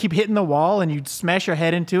and you'd keep hitting the wall and you'd smash your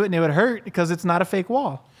head into it and it would hurt because it's not a fake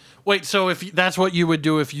wall. Wait, so if that's what you would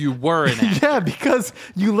do if you were an actor? Yeah, because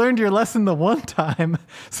you learned your lesson the one time.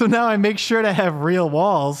 So now I make sure to have real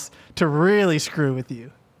walls to really screw with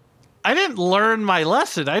you. I didn't learn my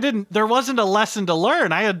lesson. There wasn't a lesson to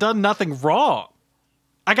learn. I had done nothing wrong.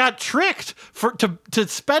 I got tricked to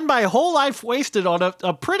spend my whole life wasted on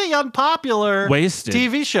a pretty unpopular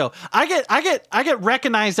TV show. I get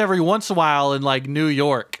recognized every once in a while in like New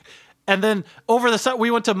York. And then over the summer,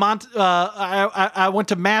 we went to I went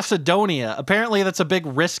to Macedonia. Apparently, that's a big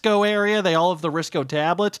Risco area. They all have the Risco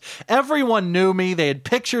tablets. Everyone knew me. They had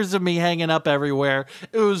pictures of me hanging up everywhere.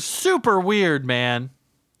 It was super weird, man.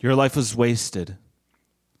 Your life was wasted.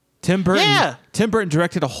 Tim Burton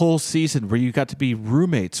directed a whole season where you got to be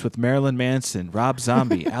roommates with Marilyn Manson, Rob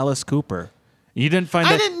Zombie, Alice Cooper. You didn't find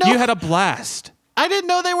that. Didn't know, you had a blast. I didn't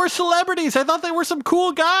know they were celebrities. I thought they were some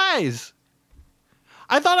cool guys.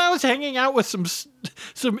 I thought I was hanging out with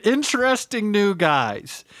some interesting new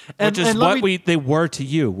guys. Which is what they were to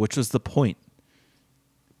you, which was the point.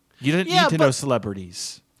 You didn't need to know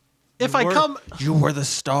celebrities. You were the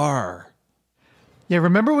star. Yeah,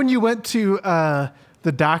 remember when you went to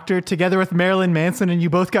the doctor together with Marilyn Manson and you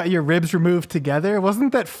both got your ribs removed together?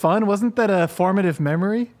 Wasn't that fun? Wasn't that a formative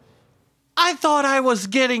memory? I thought I was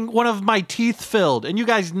getting one of my teeth filled, and you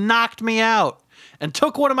guys knocked me out. And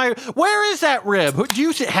took one of my... Where is that rib? Do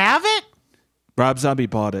you have it? Rob Zombie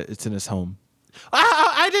bought it. It's in his home.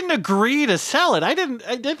 I didn't agree to sell it. I didn't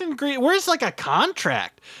agree. Where's like a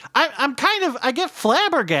contract? I get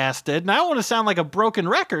flabbergasted, and I don't want to sound like a broken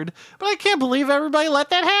record, but I can't believe everybody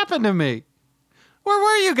let that happen to me. Where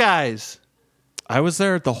were you guys? I was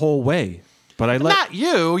there the whole way, but Not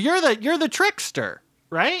you. You're the trickster,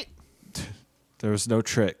 right? There was no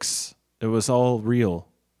tricks. It was all real.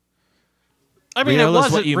 I mean, it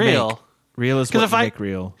wasn't real. Real is what you make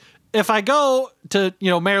real. If I go to,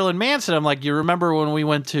 Marilyn Manson, I'm like, you remember when we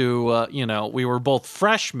went to, we were both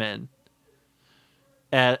freshmen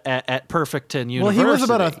at Perfecton University. Well, he was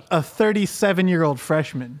about a 37-year-old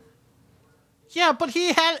freshman. Yeah, but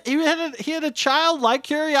he had a childlike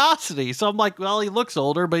curiosity. So I'm like, well, he looks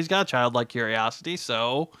older, but he's got a childlike curiosity.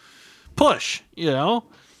 So push,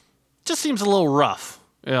 just seems a little rough.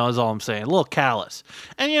 Is all I'm saying. A little callous.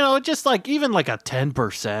 And, just like even like a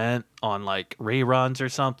 10% on like reruns or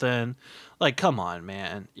something. Like, come on,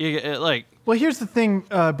 man. Well, here's the thing,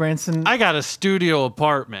 Branson. I got a studio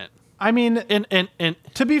apartment. I mean, in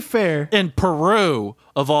to be fair, in Peru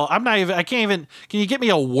of all, can you get me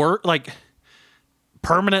a work, like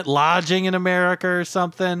permanent lodging in America or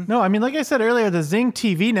something? No, I mean, like I said earlier, the Zing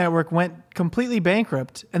TV network went completely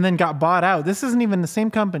bankrupt and then got bought out. This isn't even the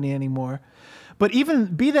same company anymore. But even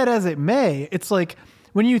be that as it may, it's like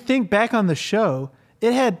when you think back on the show,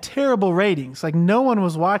 it had terrible ratings. Like no one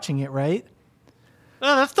was watching it, right?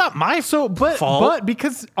 No, that's not my fault. But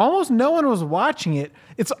because almost no one was watching it,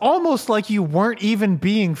 it's almost like you weren't even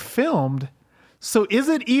being filmed. So is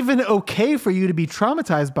it even okay for you to be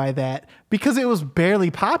traumatized by that because it was barely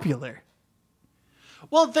popular?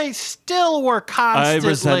 Well, they still were constantly... I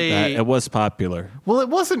resent that. It was popular. Well, it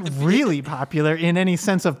wasn't really popular in any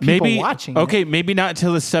sense of people watching it. Okay, maybe not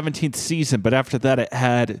until the 17th season, but after that it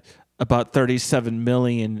had about 37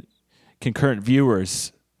 million concurrent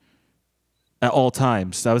viewers at all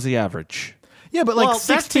times. That was the average. Yeah, but like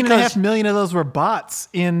 16.5 million of those were bots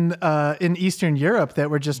in Eastern Europe that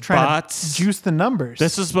were just trying to juice the numbers.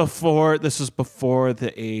 This was before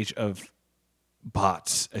the age of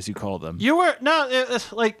bots, as you call them. You were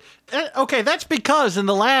okay. That's because in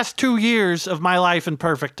the last 2 years of my life in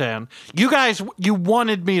Perfect 10, you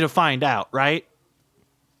wanted me to find out, right?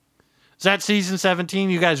 Is that season 17?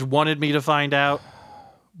 You guys wanted me to find out.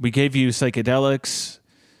 We gave you psychedelics.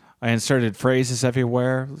 I inserted phrases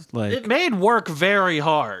everywhere. Like it made work very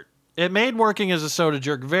hard. It made working as a soda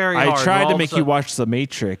jerk very hard. I tried to make you watch The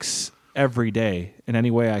Matrix every day in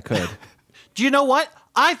any way I could. Do you know what?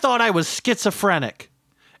 I thought I was schizophrenic.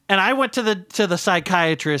 And I went to the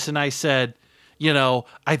psychiatrist and I said,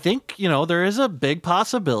 I think, there is a big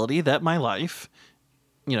possibility that my life,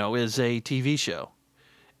 is a TV show.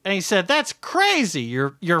 And he said, that's crazy.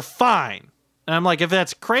 You're fine. And I'm like, if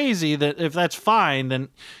that's crazy, if that's fine, then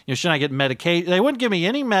shouldn't I get medication? They wouldn't give me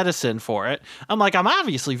any medicine for it. I'm like, I'm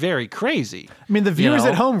obviously very crazy. I mean, the viewers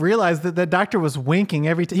at home realized that the doctor was winking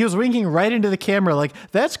every time. He was winking right into the camera, like,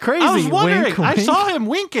 that's crazy. I was wondering. Wink, wink. I saw him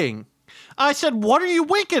winking. I said, what are you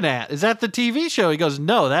winking at? Is that the TV show? He goes,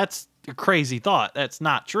 no, that's a crazy thought. That's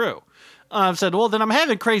not true. I said, well, then I'm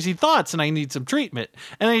having crazy thoughts and I need some treatment.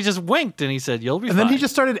 And then he just winked and he said, you'll be fine. And then he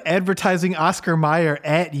just started advertising Oscar Mayer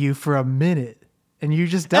at you for a minute. And you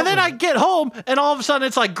just dealt And then with I get home and all of a sudden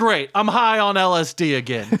it's like, great, I'm high on LSD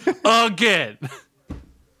again. Again.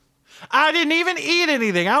 I didn't even eat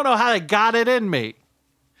anything. I don't know how they got it in me.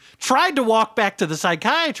 Tried to walk back to the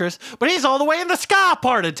psychiatrist, but he's all the way in the ska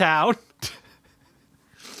part of town.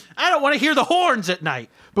 I don't want to hear the horns at night.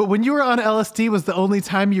 But when you were on LSD was the only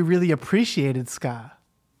time you really appreciated ska.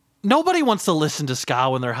 Nobody wants to listen to ska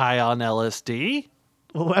when they're high on LSD.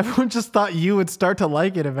 Well, everyone just thought you would start to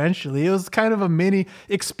like it eventually. It was kind of a mini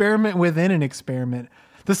experiment within an experiment.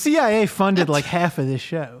 The CIA funded like half of this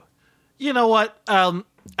show. You know what?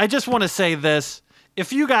 I just want to say this.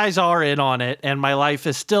 If you guys are in on it and my life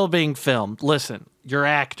is still being filmed, listen, you're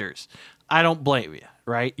actors. I don't blame you,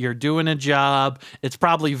 right? You're doing a job. It's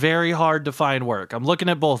probably very hard to find work. I'm looking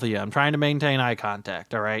at both of you. I'm trying to maintain eye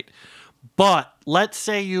contact, all right? But let's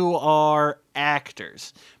say you are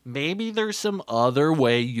actors. Maybe there's some other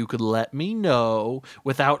way you could let me know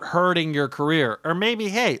without hurting your career. Or maybe,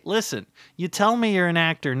 hey, listen, you tell me you're an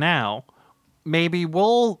actor now. Maybe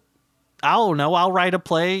I don't know, I'll write a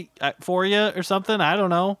play for you or something. I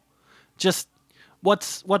don't know. Just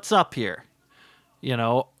what's up here?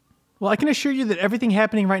 Well, I can assure you that everything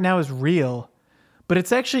happening right now is real. But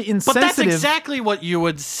it's actually insensitive. But that's exactly what you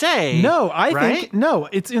would say. No, I right? think, no,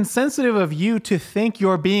 it's insensitive of you to think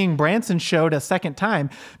you're being Branson showed a second time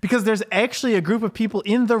because there's actually a group of people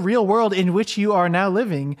in the real world in which you are now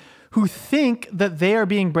living who think that they are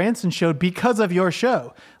being Branson showed because of your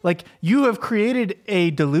show. Like, you have created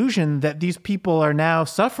a delusion that these people are now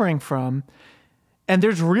suffering from. And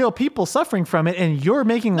there's real people suffering from it, and you're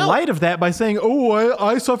making light of that by saying, "Oh,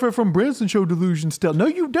 I suffer from Branson show delusion still." No,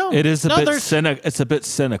 you don't. It is it's a bit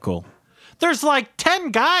cynical. There's like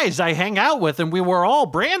 10 guys I hang out with, and we were all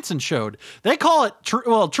Branson showed. They call it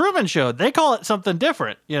Truman showed. They call it something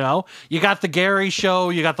different. You got the Gary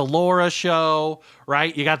show, you got the Laura show,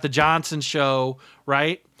 right? You got the Johnson show,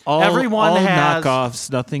 right? Everyone has knockoffs.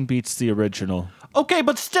 Nothing beats the original. Okay,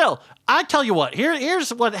 but still, I tell you what.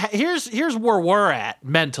 Here's where we're at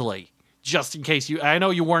mentally. Just in case I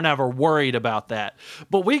know you weren't ever worried about that.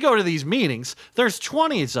 But we go to these meetings, there's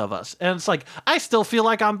 20s of us. And it's like, I still feel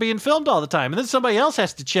like I'm being filmed all the time. And then somebody else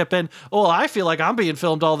has to chip in, oh, I feel like I'm being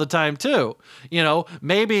filmed all the time too.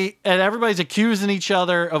 Maybe, and everybody's accusing each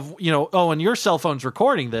other of, oh, and your cell phone's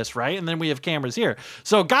recording this, right? And then we have cameras here.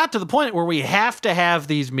 So it got to the point where we have to have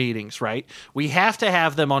these meetings, right? We have to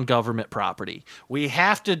have them on government property. We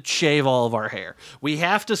have to shave all of our hair. We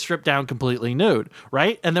have to strip down completely nude,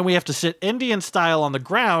 right? And then we have to sit Indian style on the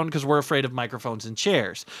ground because we're afraid of microphones and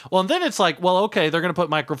chairs. Well, and then it's like, well, okay, they're going to put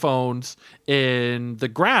microphones in the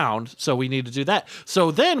ground, so we need to do that.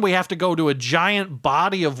 So then we have to go to a giant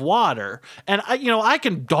body of water, and I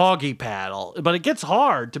can doggy paddle, but it gets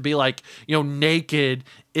hard to be like, naked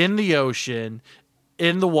in the ocean,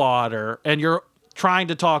 in the water, and you're trying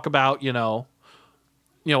to talk about,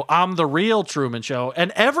 I'm the real Truman Show,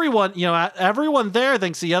 and everyone there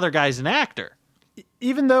thinks the other guy's an actor.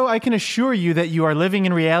 Even though I can assure you that you are living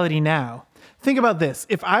in reality now, think about this.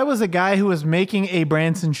 If I was a guy who was making a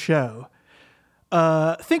Branson show,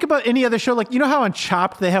 think about any other show. Like, how on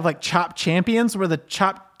Chopped they have like Chopped Champions where the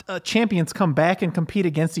Chopped champions come back and compete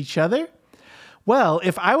against each other? Well,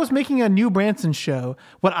 if I was making a new Branson show,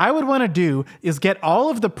 what I would want to do is get all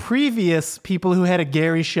of the previous people who had a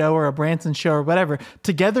Gary show or a Branson show or whatever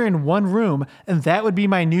together in one room, and that would be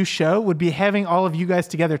my new show, would be having all of you guys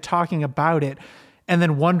together talking about it and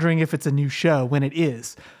then wondering if it's a new show when it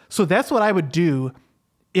is. So that's what I would do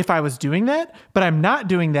if I was doing that, but I'm not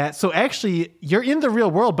doing that. So actually, you're in the real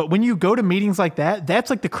world, but when you go to meetings like that, that's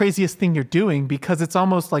like the craziest thing you're doing because it's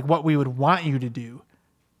almost like what we would want you to do.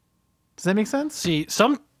 Does that make sense? See,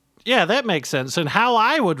 Yeah, that makes sense. And how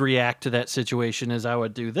I would react to that situation is I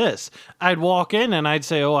would do this. I'd walk in and I'd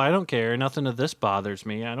say, oh, I don't care. Nothing of this bothers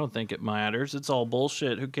me. I don't think it matters. It's all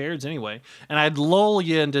bullshit. Who cares anyway? And I'd lull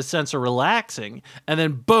you into a sense of relaxing. And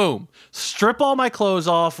then, boom, strip all my clothes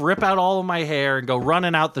off, rip out all of my hair, and go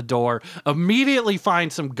running out the door. Immediately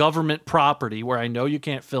find some government property where I know you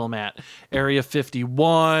can't film at. Area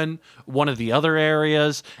 51, one of the other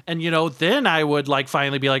areas. And, then I would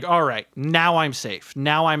finally be like, all right, now I'm safe.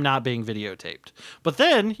 Now I'm not being videotaped. But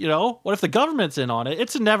then, what if the government's in on it?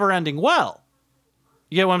 It's a never-ending well.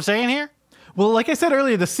 You get what I'm saying here? Well, like I said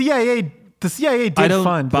earlier, the CIA did I don't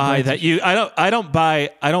fund buy the that you. I don't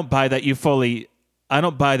buy that you fully. I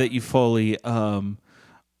don't buy that you fully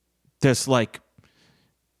dislike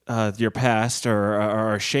your past or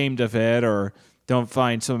are ashamed of it or don't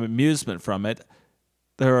find some amusement from it.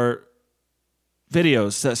 There are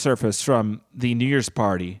videos that surface from the New Year's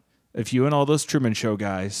party. If you and all those Truman Show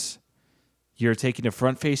guys, you're taking a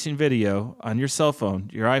front-facing video on your cell phone,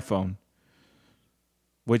 your iPhone,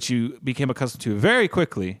 which you became accustomed to very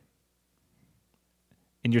quickly,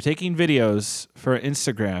 and you're taking videos for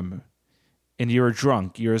Instagram, and you were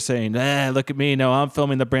drunk. You were saying, look at me. No, I'm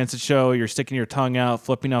filming the Branson Show. You're sticking your tongue out,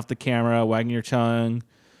 flipping off the camera, wagging your tongue.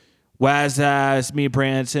 Wazza, it's me,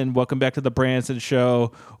 Branson. Welcome back to the Branson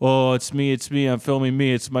Show. Oh, it's me. I'm filming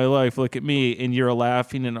me. It's my life. Look at me. And you're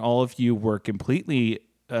laughing, and all of you were completely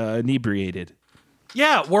inebriated.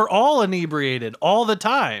 Yeah, we're all inebriated all the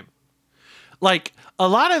time. A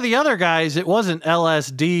lot of the other guys, it wasn't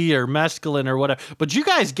LSD or mescaline or whatever, but you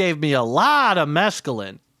guys gave me a lot of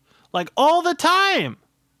mescaline, all the time.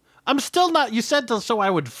 I'm still not, you said so I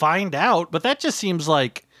would find out, but that just seems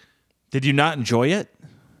like... Did you not enjoy it?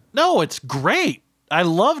 No, it's great. I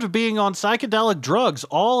loved being on psychedelic drugs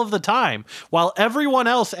all of the time, while everyone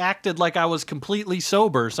else acted like I was completely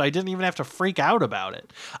sober, so I didn't even have to freak out about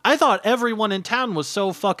it. I thought everyone in town was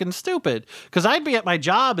so fucking stupid, because I'd be at my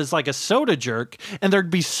job as a soda jerk, and there'd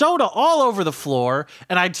be soda all over the floor,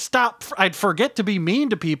 and I'd forget to be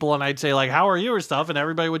mean to people, and I'd say, how are you or stuff, and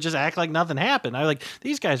everybody would just act like nothing happened. I'd be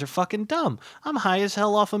these guys are fucking dumb. I'm high as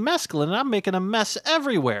hell off of mescaline, and I'm making a mess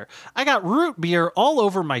everywhere. I got root beer all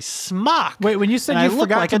over my smock. Wait, when you said you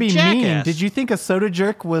forgot to be mean, did you think a soda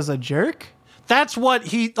jerk was a jerk? That's what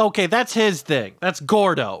that's his thing. That's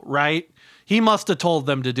Gordo, right? He must have told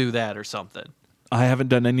them to do that or something. I haven't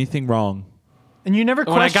done anything wrong. And you never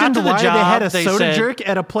questioned why they had a soda jerk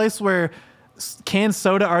at a place where canned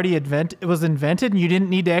soda already was invented and you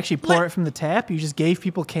didn't need to actually pour it from the tap? You just gave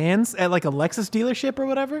people cans at a Lexus dealership or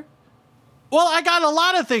whatever? Well, I got a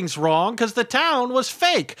lot of things wrong because the town was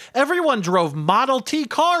fake. Everyone drove Model T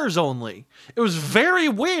cars only. It was very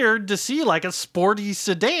weird to see a sporty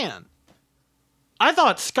sedan. I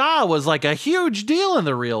thought ska was a huge deal in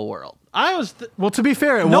the real world. Well, to be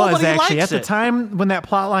fair, it was actually. At the time when that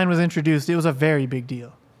plot line was introduced, it was a very big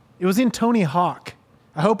deal. It was in Tony Hawk.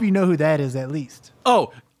 I hope you know who that is at least.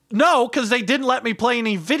 Oh, no, because they didn't let me play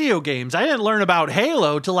any video games. I didn't learn about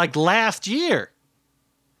Halo till last year.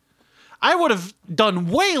 I would have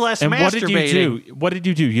done way less masturbating. What did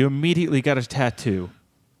you do? You immediately got a tattoo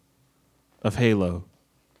of Halo.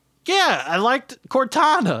 Yeah, I liked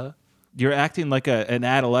Cortana. You're acting like an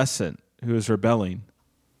adolescent who is rebelling.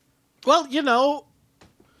 Well,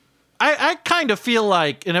 I kind of feel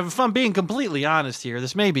and if I'm being completely honest here,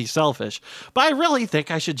 this may be selfish, but I really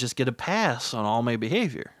think I should just get a pass on all my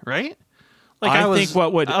behavior, right?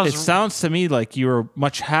 It sounds to me like you were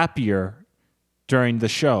much happier during the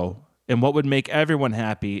show. And what would make everyone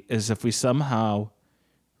happy is if we somehow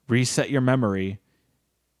reset your memory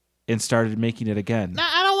and started making it again.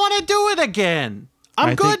 I don't want to do it again.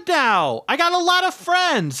 I'm good now. I got a lot of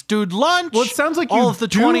friends. Dude, lunch. Well, it sounds like you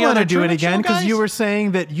do want to do it again because you were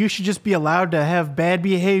saying that you should just be allowed to have bad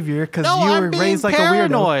behavior because you were raised like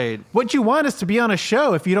paranoid. A weirdo. What you want is to be on a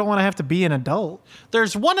show if you don't want to have to be an adult.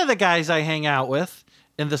 There's one of the guys I hang out with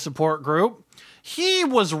in the support group. He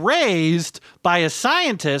was raised by a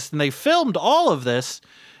scientist, and they filmed all of this,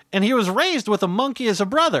 and he was raised with a monkey as a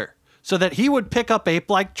brother so that he would pick up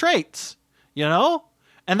ape-like traits,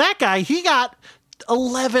 And that guy, he got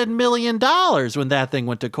 $11 million when that thing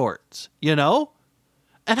went to courts, And I'm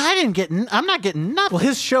not getting nothing. Well,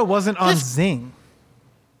 his show wasn't on Zing.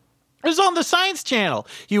 It was on the Science Channel.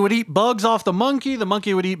 He would eat bugs off the monkey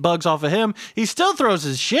would eat bugs off of him. He still throws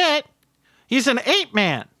his shit. He's an ape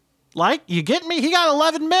man. You get me? He got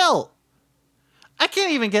 11 mil. I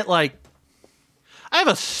can't even get I have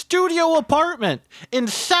a studio apartment in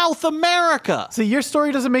South America. See, your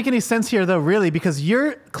story doesn't make any sense here, though, really, because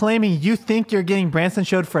you're claiming you think you're getting Branson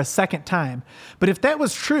showed for a second time. But if that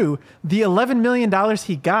was true, the $11 million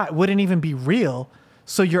he got wouldn't even be real.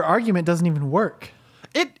 So your argument doesn't even work.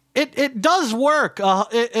 It does work.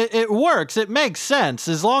 It works. It makes sense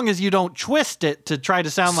as long as you don't twist it to try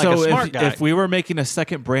to sound like a smart guy. If we were making a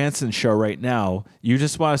second Branson show right now, you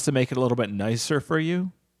just want us to make it a little bit nicer for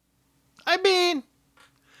you? I mean,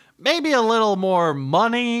 maybe a little more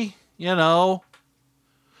money,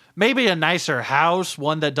 maybe a nicer house,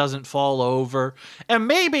 one that doesn't fall over, and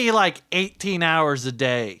maybe like 18 hours a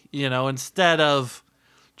day, instead of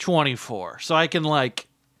 24. So I can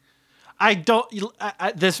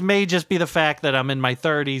this may just be the fact that I'm in my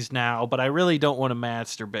 30s now, but I really don't want to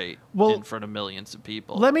masturbate in front of millions of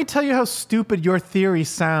people. Let me tell you how stupid your theory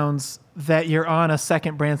sounds that you're on a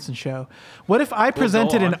second Branson show. What if I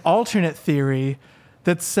presented an alternate theory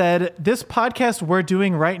that said this podcast we're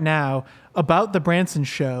doing right now about the Branson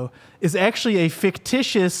show is actually a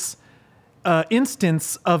fictitious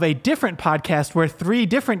instance of a different podcast where 3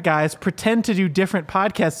 different guys pretend to do different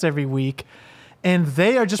podcasts every week, and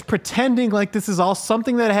they are just pretending like this is all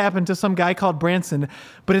something that happened to some guy called Branson,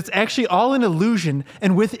 but it's actually all an illusion.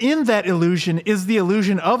 And within that illusion is the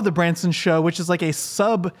illusion of the Branson show, which is like a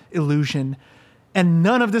sub-illusion. And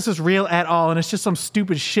none of this is real at all, and it's just some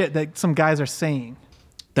stupid shit that some guys are saying.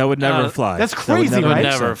 That would never fly. That's crazy, right?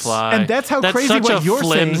 Never fly. And that's how crazy what you're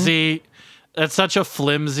saying. That's such a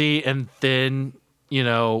flimsy and thin,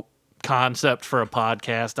 concept for a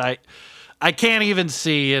podcast. I can't even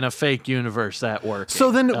see in a fake universe that working.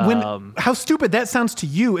 So then how stupid that sounds to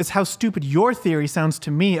you is how stupid your theory sounds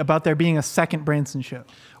to me about there being a second Branson show.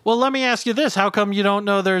 Well, let me ask you this. How come you don't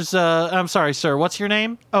know there's I'm sorry, sir. What's your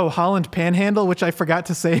name? Oh, Holland Panhandle, which I forgot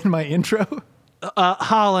to say in my intro.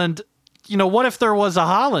 Holland, what if there was a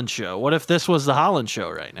Holland show? What if this was the Holland show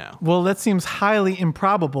right now? Well, that seems highly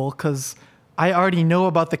improbable because I already know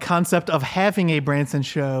about the concept of having a Branson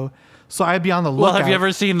show. So I'd be on the lookout. Well, have you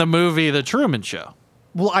ever seen the movie The Truman Show?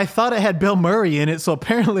 Well, I thought it had Bill Murray in it, so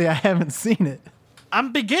apparently I haven't seen it.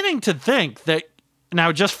 I'm beginning to think that,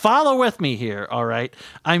 now just follow with me here, all right?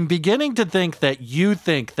 I'm beginning to think that you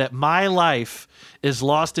think that my life is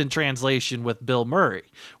lost in translation with Bill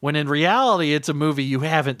Murray, when in reality it's a movie you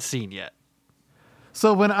haven't seen yet.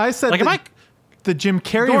 So when I said the Jim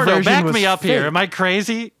Carrey Gordo, version back was me up fake, here. Am I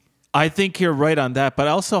crazy? I think you're right on that, but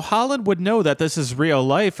also Holland would know that this is real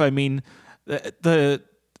life. I mean, the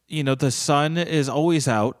sun is always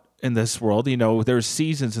out in this world. There's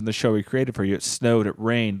seasons in the show we created for you. It snowed, it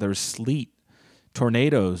rained, there's sleet,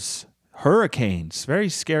 tornadoes, hurricanes, very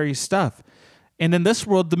scary stuff. And in this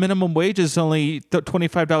world, the minimum wage is only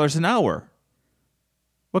 $25 an hour.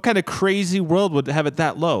 What kind of crazy world would have it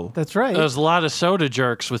that low? That's right. There's a lot of soda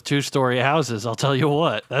jerks with 2-story houses. I'll tell you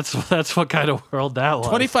what. That's what kind of world that was.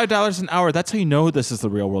 $25 an hour. That's how you know this is the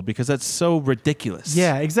real world, because that's so ridiculous.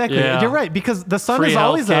 Yeah, exactly. Yeah. You're right, because the sun Free is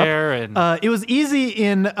always up. healthcare It was easy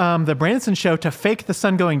in the Branson show to fake the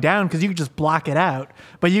sun going down because you could just block it out.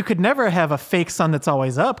 But you could never have a fake sun that's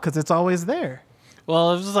always up because it's always there.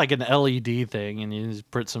 Well, it was like an LED thing, and you just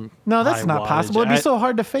put some. No, that's high not wattage. possible. It'd be so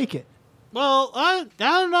hard to fake it. Well, I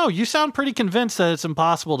don't know. You sound pretty convinced that it's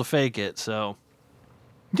impossible to fake it, so.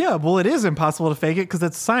 Yeah, well, it is impossible to fake it because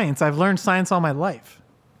it's science. I've learned science all my life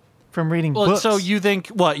from reading books. So you think,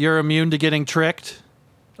 what, you're immune to getting tricked?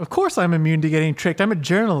 Of course I'm immune to getting tricked. I'm a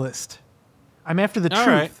journalist. I'm after the truth.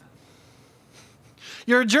 Right.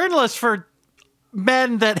 You're a journalist for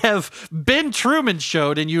men that have been Truman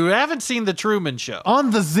Showed, and you haven't seen The Truman Show.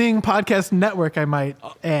 On the Zing Podcast Network, I might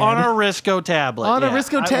add. On a Risco tablet. On a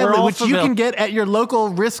Risco tablet, which you can get at your local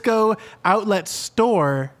Risco outlet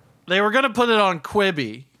store. They were going to put it on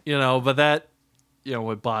Quibi, but that,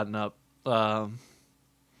 went bottom up. At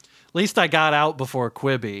least I got out before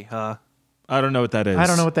Quibi, huh? I don't know what that is. I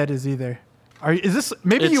don't know what that is either. Is this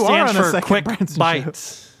maybe you are on a second Quick Branson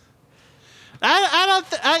Bites.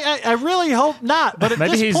 I really hope not. But at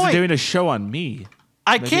maybe this he's point, doing a show on me.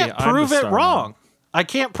 I can't prove it wrong. I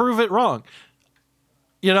can't prove it wrong.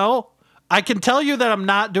 I can tell you that I'm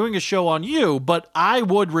not doing a show on you, but I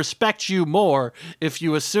would respect you more if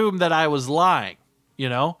you assume that I was lying.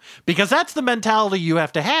 Because that's the mentality you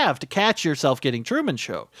have to catch yourself getting Truman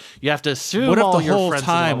Show. You have to assume what if all the your whole friends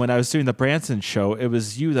time when I was doing the Branson show, it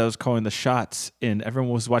was you that was calling the shots, and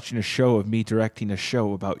everyone was watching a show of me directing a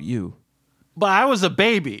show about you? But I was a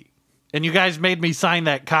baby, and you guys made me sign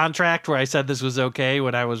that contract where I said this was okay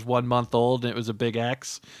when I was 1 month old, and it was a big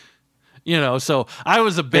X. So I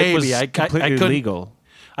was a baby. It was completely legal.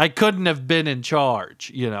 I couldn't have been in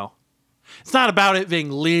charge. It's not about it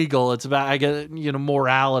being legal. It's about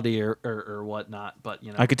morality or whatnot. But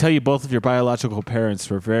I could tell you both of your biological parents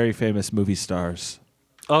were very famous movie stars.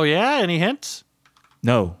 Oh yeah, any hints?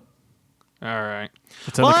 No. All right.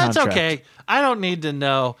 It's in Well, the that's contract. okay. I don't need to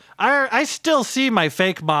know. I still see my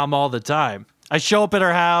fake mom all the time. I show up at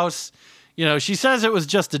her house. You know, she says it was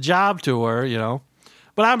just a job to her, you know.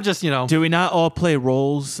 But I'm just, you know. Do we not all play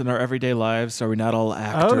roles in our everyday lives? Are we not all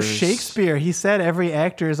actors? Oh, Shakespeare. He said every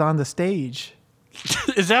actor is on the stage.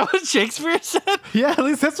 Is that what Shakespeare said? Yeah, at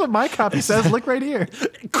least that's what my copy says. Look right here.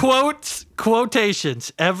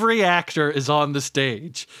 Quotations. Every actor is on the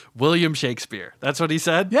stage. William Shakespeare. That's what he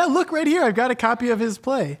said? Yeah, look right here. I've got a copy of his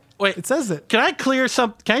play. Wait. It says it. Can I clear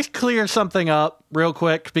something up real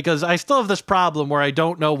quick? Because I still have this problem where I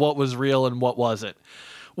don't know what was real and what wasn't.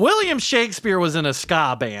 William Shakespeare was in a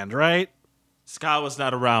ska band, right? Ska was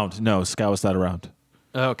not around. No, ska was not around.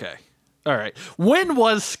 Okay. All right. When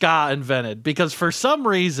was ska invented? Because for some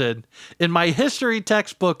reason, in my history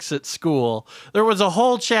textbooks at school, there was a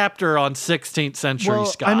whole chapter on 16th century Well,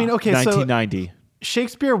 ska. I mean, okay, so 1990.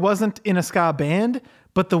 Shakespeare wasn't in a ska band,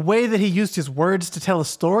 but the way that he used his words to tell a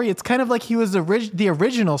story, it's kind of like he was the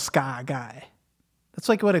original ska guy. That's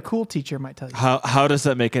like what a cool teacher might tell you. How does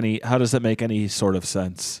that make any sort of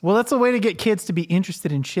sense? Well, that's a way to get kids to be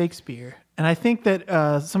interested in Shakespeare. And I think that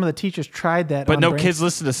some of the teachers tried that. But on no Branson. kids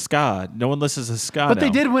listen to ska. No one listens to ska. But they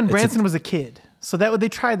now. did when It's Branson was a kid. So they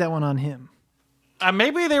tried that one on him.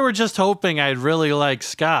 Maybe they were just hoping I'd really like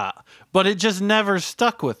ska, but it just never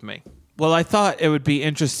stuck with me. Well, I thought it would be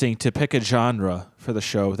interesting to pick a genre for the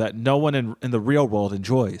show that no one in the real world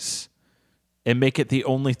enjoys, and make it the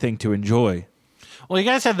only thing to enjoy. Well, you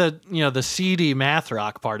guys had the seedy math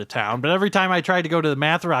rock part of town, but every time I tried to go to the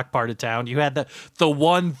math rock part of town, you had the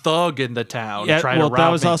one thug in the town try to rob that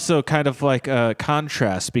was me. also kind of like a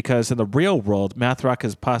contrast because in the real world, math rock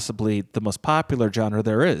is possibly the most popular genre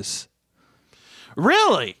there is.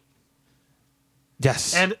 Really?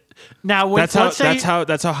 Yes, And now that's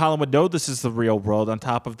how Holland would know this is the real world. On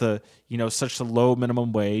top of the such a low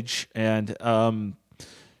minimum wage, and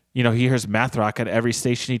he hears math rock at every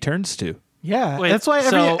station he turns to. Yeah, Wait, that's why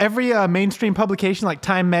so- every mainstream publication like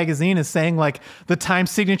Time Magazine is saying like the time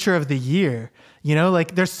signature of the year. You know,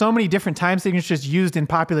 like there's so many different time signatures used in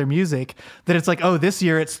popular music that it's like, oh, this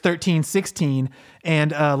year it's 13/16,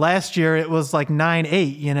 and last year it was like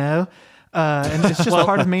 9/8. You know, and it's just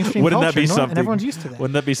part of mainstream Wouldn't culture. that be something? And everyone's used to that.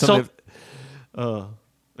 Wouldn't that be something?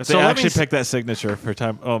 If they So let me actually s- pick that signature for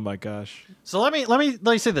time. Oh my gosh. So let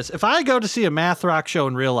me say this. If I go to see a math rock show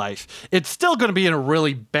in real life, it's still going to be in a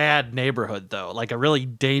really bad neighborhood though, like a really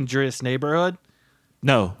dangerous neighborhood.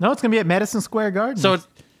 No. No, it's gonna be at Madison Square Garden.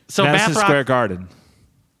 So Madison math rock Square Garden.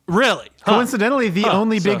 really? Huh. coincidentally, the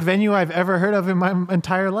only big So- venue I've ever heard of in my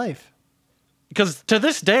entire life. Because to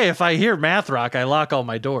this day, if I hear math rock, I lock all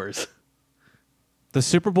my doors. The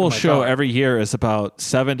Super Bowl my show God. every year is about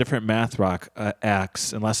 7 different math rock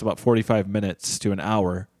acts and lasts about 45 minutes to an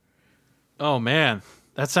hour. Oh man,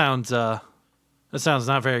 that sounds not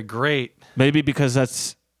very great. Maybe because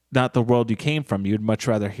that's not the world you came from. You'd much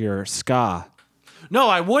rather hear ska. No,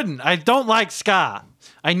 I wouldn't. I don't like ska.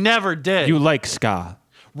 I never did. You like ska.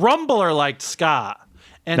 Rumbler liked ska,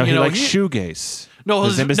 and No, he likes he- shoegaze. No,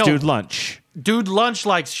 his name is no. Dude Lunch. Dude Lunch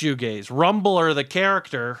likes shoegaze. Rumbler, the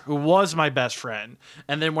character who was my best friend,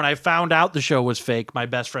 and then when I found out the show was fake, my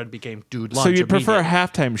best friend became Dude Lunch. So you prefer a immediately.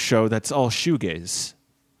 halftime show that's all shoegaze?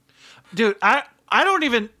 Dude, I don't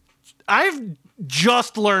even. I've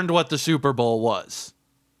just learned what the Super Bowl was.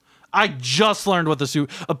 I just learned what the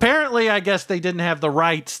Super. Apparently, I guess they didn't have the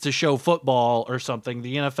rights to show football or something.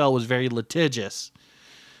 The NFL was very litigious.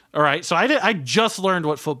 All right, so I just learned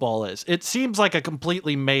what football is. It seems like a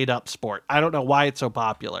completely made up sport. I don't know why it's so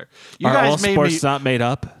popular. You Are guys all made sports me. not made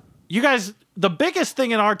up? You guys, the biggest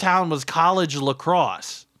thing in our town was college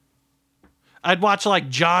lacrosse. I'd watch like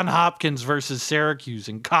John Hopkins versus Syracuse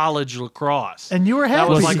in college lacrosse. And you were That happy.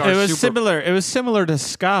 was Well, like our it was Super- similar. It was similar to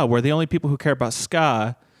ska, where the only people who care about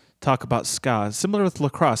ska talk about ska. Similar with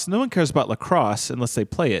lacrosse. No one cares about lacrosse unless they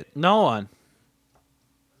play it. No one.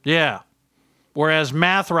 Yeah. Whereas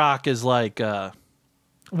math rock is like, well,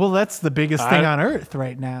 Well, that's the biggest thing on earth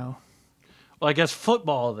right now. I guess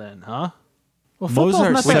football then, huh? Well, football's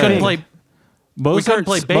Mozart not said- We that couldn't big. play. We couldn't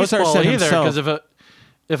play Mozart baseball said either himself- because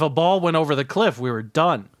if a ball went over the cliff, we were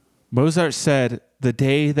done. Mozart said, "The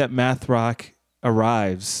day that math rock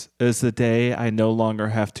arrives is the day I no longer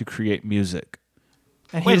have to create music."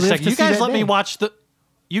 And he Wait a lived second. to You see guys that let me day. watch the.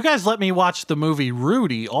 You guys let me watch the movie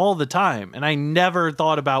Rudy all the time, and I never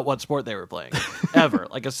thought about what sport they were playing ever,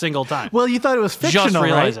 like a single time. Well, you thought it was fictional, right?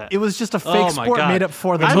 realized that. It was just a fake Oh my sport God. made up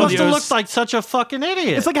for the I movie. must have It was- looked like such a fucking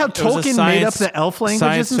idiot. It's like how was a Tolkien made up science- the elf languages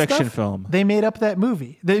science and fiction stuff. film. They made up that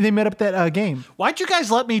movie. They made up that game. Why'd you guys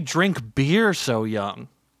let me drink beer so young?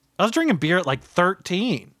 I was drinking beer at like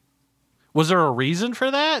 13. Was there a reason for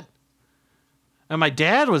that? And my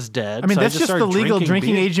dad was dead. I mean, so that's I just the started legal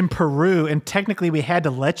drinking beer. age in Peru, and technically we had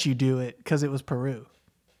to let you do it because it was Peru.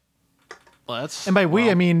 Well, that's, And by we,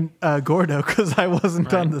 I mean Gordo, because I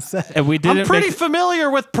wasn't on the set. And we didn't I'm pretty make- familiar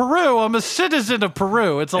with Peru. I'm a citizen of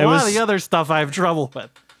Peru. It's a lot of was- the other stuff I have trouble with.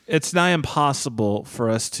 It's nigh impossible for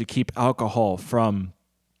us to keep alcohol from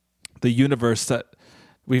the universe that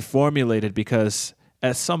we formulated, because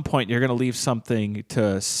at some point you're going to leave something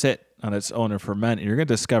to sit on its own and ferment, and you're going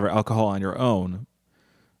to discover alcohol on your own,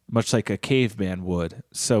 much like a caveman would.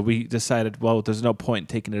 So we decided, well, there's no point in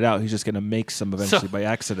taking it out. He's just going to make some eventually by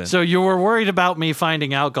accident. So you were worried about me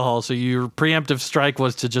finding alcohol, so your preemptive strike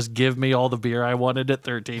was to just give me all the beer I wanted at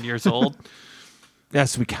 13 years old.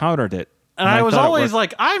 Yes, we countered it. And I was thought it always worked.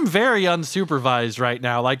 like, I'm very unsupervised right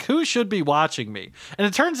now. Like, who should be watching me? And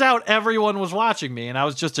it turns out everyone was watching me, and I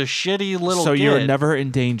was just a shitty little So kid. you're never in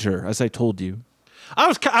danger, as I told you. I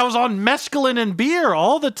was on mescaline and beer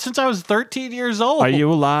since I was 13 years old. Are you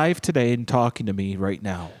alive today and talking to me right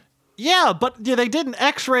now? Yeah, but they did an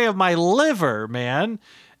X-ray of my liver, man,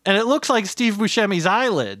 and it looks like Steve Buscemi's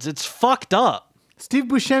eyelids. It's fucked up. Steve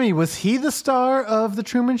Buscemi, was he the star of The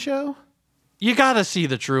Truman Show? You got to see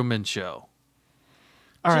the Truman Show.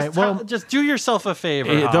 All right, well, just do yourself a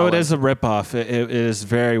favor. Though it Holland. is a ripoff, it is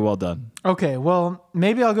very well done. okay, well,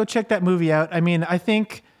 maybe I'll go check that movie out. I mean, I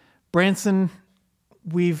think, Branson,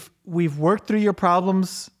 we've worked through your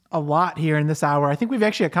problems a lot here in this hour. I think we've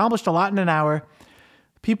actually accomplished a lot in an hour.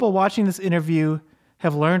 People watching this interview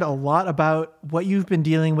have learned a lot about what you've been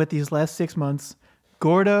dealing with these last 6 months.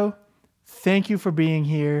 Gordo, thank you for being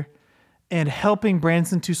here and helping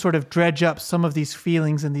Branson to sort of dredge up some of these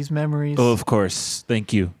feelings and these memories. Oh, of course.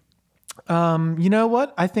 Thank you. You know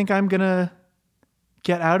what? I think I'm going to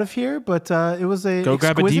get out of here, but it was a Go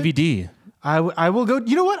grab a exquisite- DVD. I will go.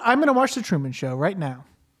 You know what? I'm going to watch The Truman Show right now.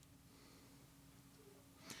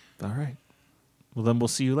 All right. Well, then we'll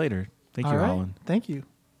see you later. Thank All you, right. Holland. Thank you.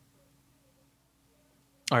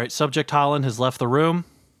 All right, subject Holland has left the room.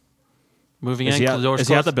 Moving Is in, he the door's out, is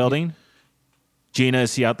he out closed. the building? Gina,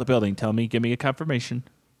 is he out the building? Tell me. Give me a confirmation.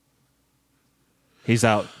 He's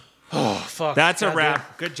out. Oh, fuck. That's a God,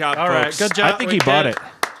 wrap. Good job, All right, folks. good job. I think We he bought did. it.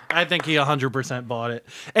 I think he 100% bought it.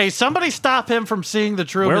 Hey, somebody stop him from seeing the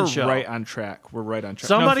Truman We're Show. right on track. We're right on track.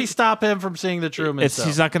 Somebody No, stop him from seeing the Truman Show.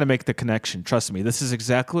 he's not going to make the connection. Trust me. This is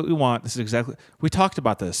exactly what we want. This is exactly. We talked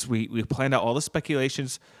about this. We planned out all the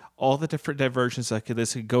speculations, all the different diversions that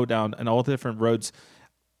this could go down, and all the different roads.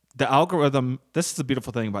 The algorithm. This is the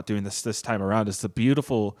beautiful thing about doing this time around is the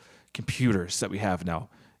beautiful computers that we have now.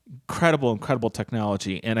 Incredible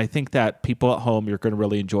technology, and I think that people at home, you're going to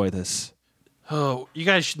really enjoy this. Oh, you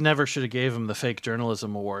guys should have gave him the fake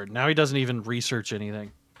journalism award. Now he doesn't even research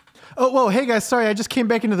anything. Oh, whoa. Hey, guys. Sorry. I just came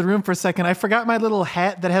back into the room for a second. I forgot my little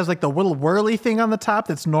hat that has like the little whirly thing on the top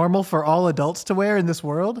that's normal for all adults to wear in this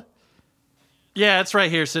world. Yeah, it's right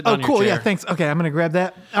here sitting Oh, on your cool. chair. Yeah, thanks. Okay, I'm going to grab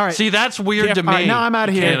that. All right. See, that's weird to me. All right, now I'm out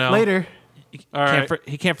of here. You know? Later. All right.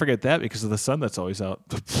 He can't forget that because of the sun that's always out.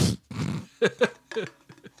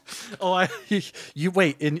 Oh, you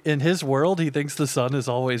wait. In his world, he thinks the sun is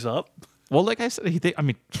always up. Well, like I said, he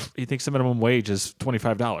thinks the minimum wage is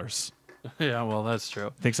 $25. Yeah, well, that's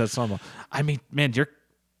true. Thinks that's normal. I mean, man,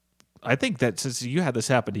 I think that since you had this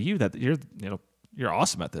happen to you, that you're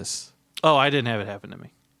awesome at this. Oh, I didn't have it happen to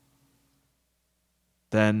me.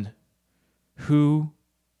 Then, who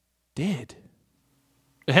did?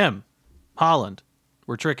 Him, Holland.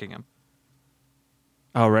 We're tricking him.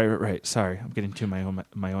 Oh, right. Sorry, I'm getting to my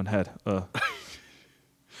own head.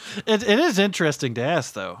 It is interesting to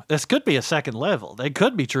ask, though. This could be a second level. They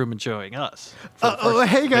could be Truman showing us.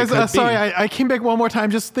 Hey, guys. could Sorry, be. I came back one more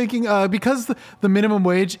time just thinking because the minimum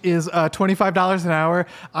wage is $25 an hour,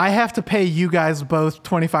 I have to pay you guys both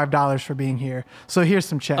 $25 for being here. So here's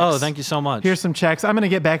some checks. Oh, thank you so much. Here's some checks. I'm going to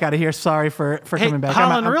get back out of here. Sorry for Hey, coming back.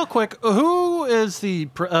 Holland, real quick, who's the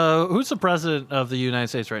president of the United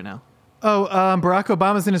States right now? Barack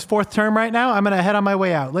Obama's in his 4th term right now. I'm going to head on my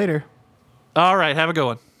way out. Later. All right, have a good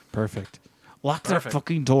one. Perfect. Lock that Perfect.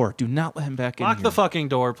 fucking door. Do not let him back in Lock here. the fucking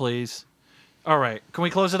door, please. All right, can we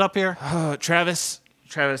close it up here? Travis,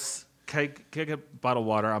 can I get a bottle of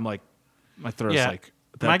water? I'm like, my throat's Yeah. like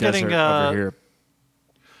Am I that getting, desert over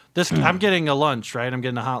here. I'm getting a lunch, right? I'm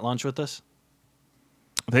getting a hot lunch with this.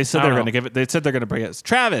 They said I they're don't going to give it. They said they're going to bring it.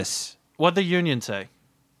 Travis, What'd the union say?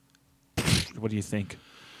 what do you think?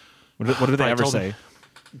 What did they I ever told say?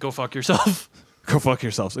 Go fuck yourself. Go fuck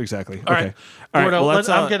yourselves. Exactly. All okay. right. All right. Gordo, Well, let's.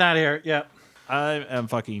 I'm getting out of here. Yeah. I am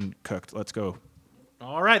fucking cooked. Let's go.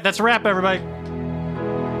 All right, that's a wrap, everybody.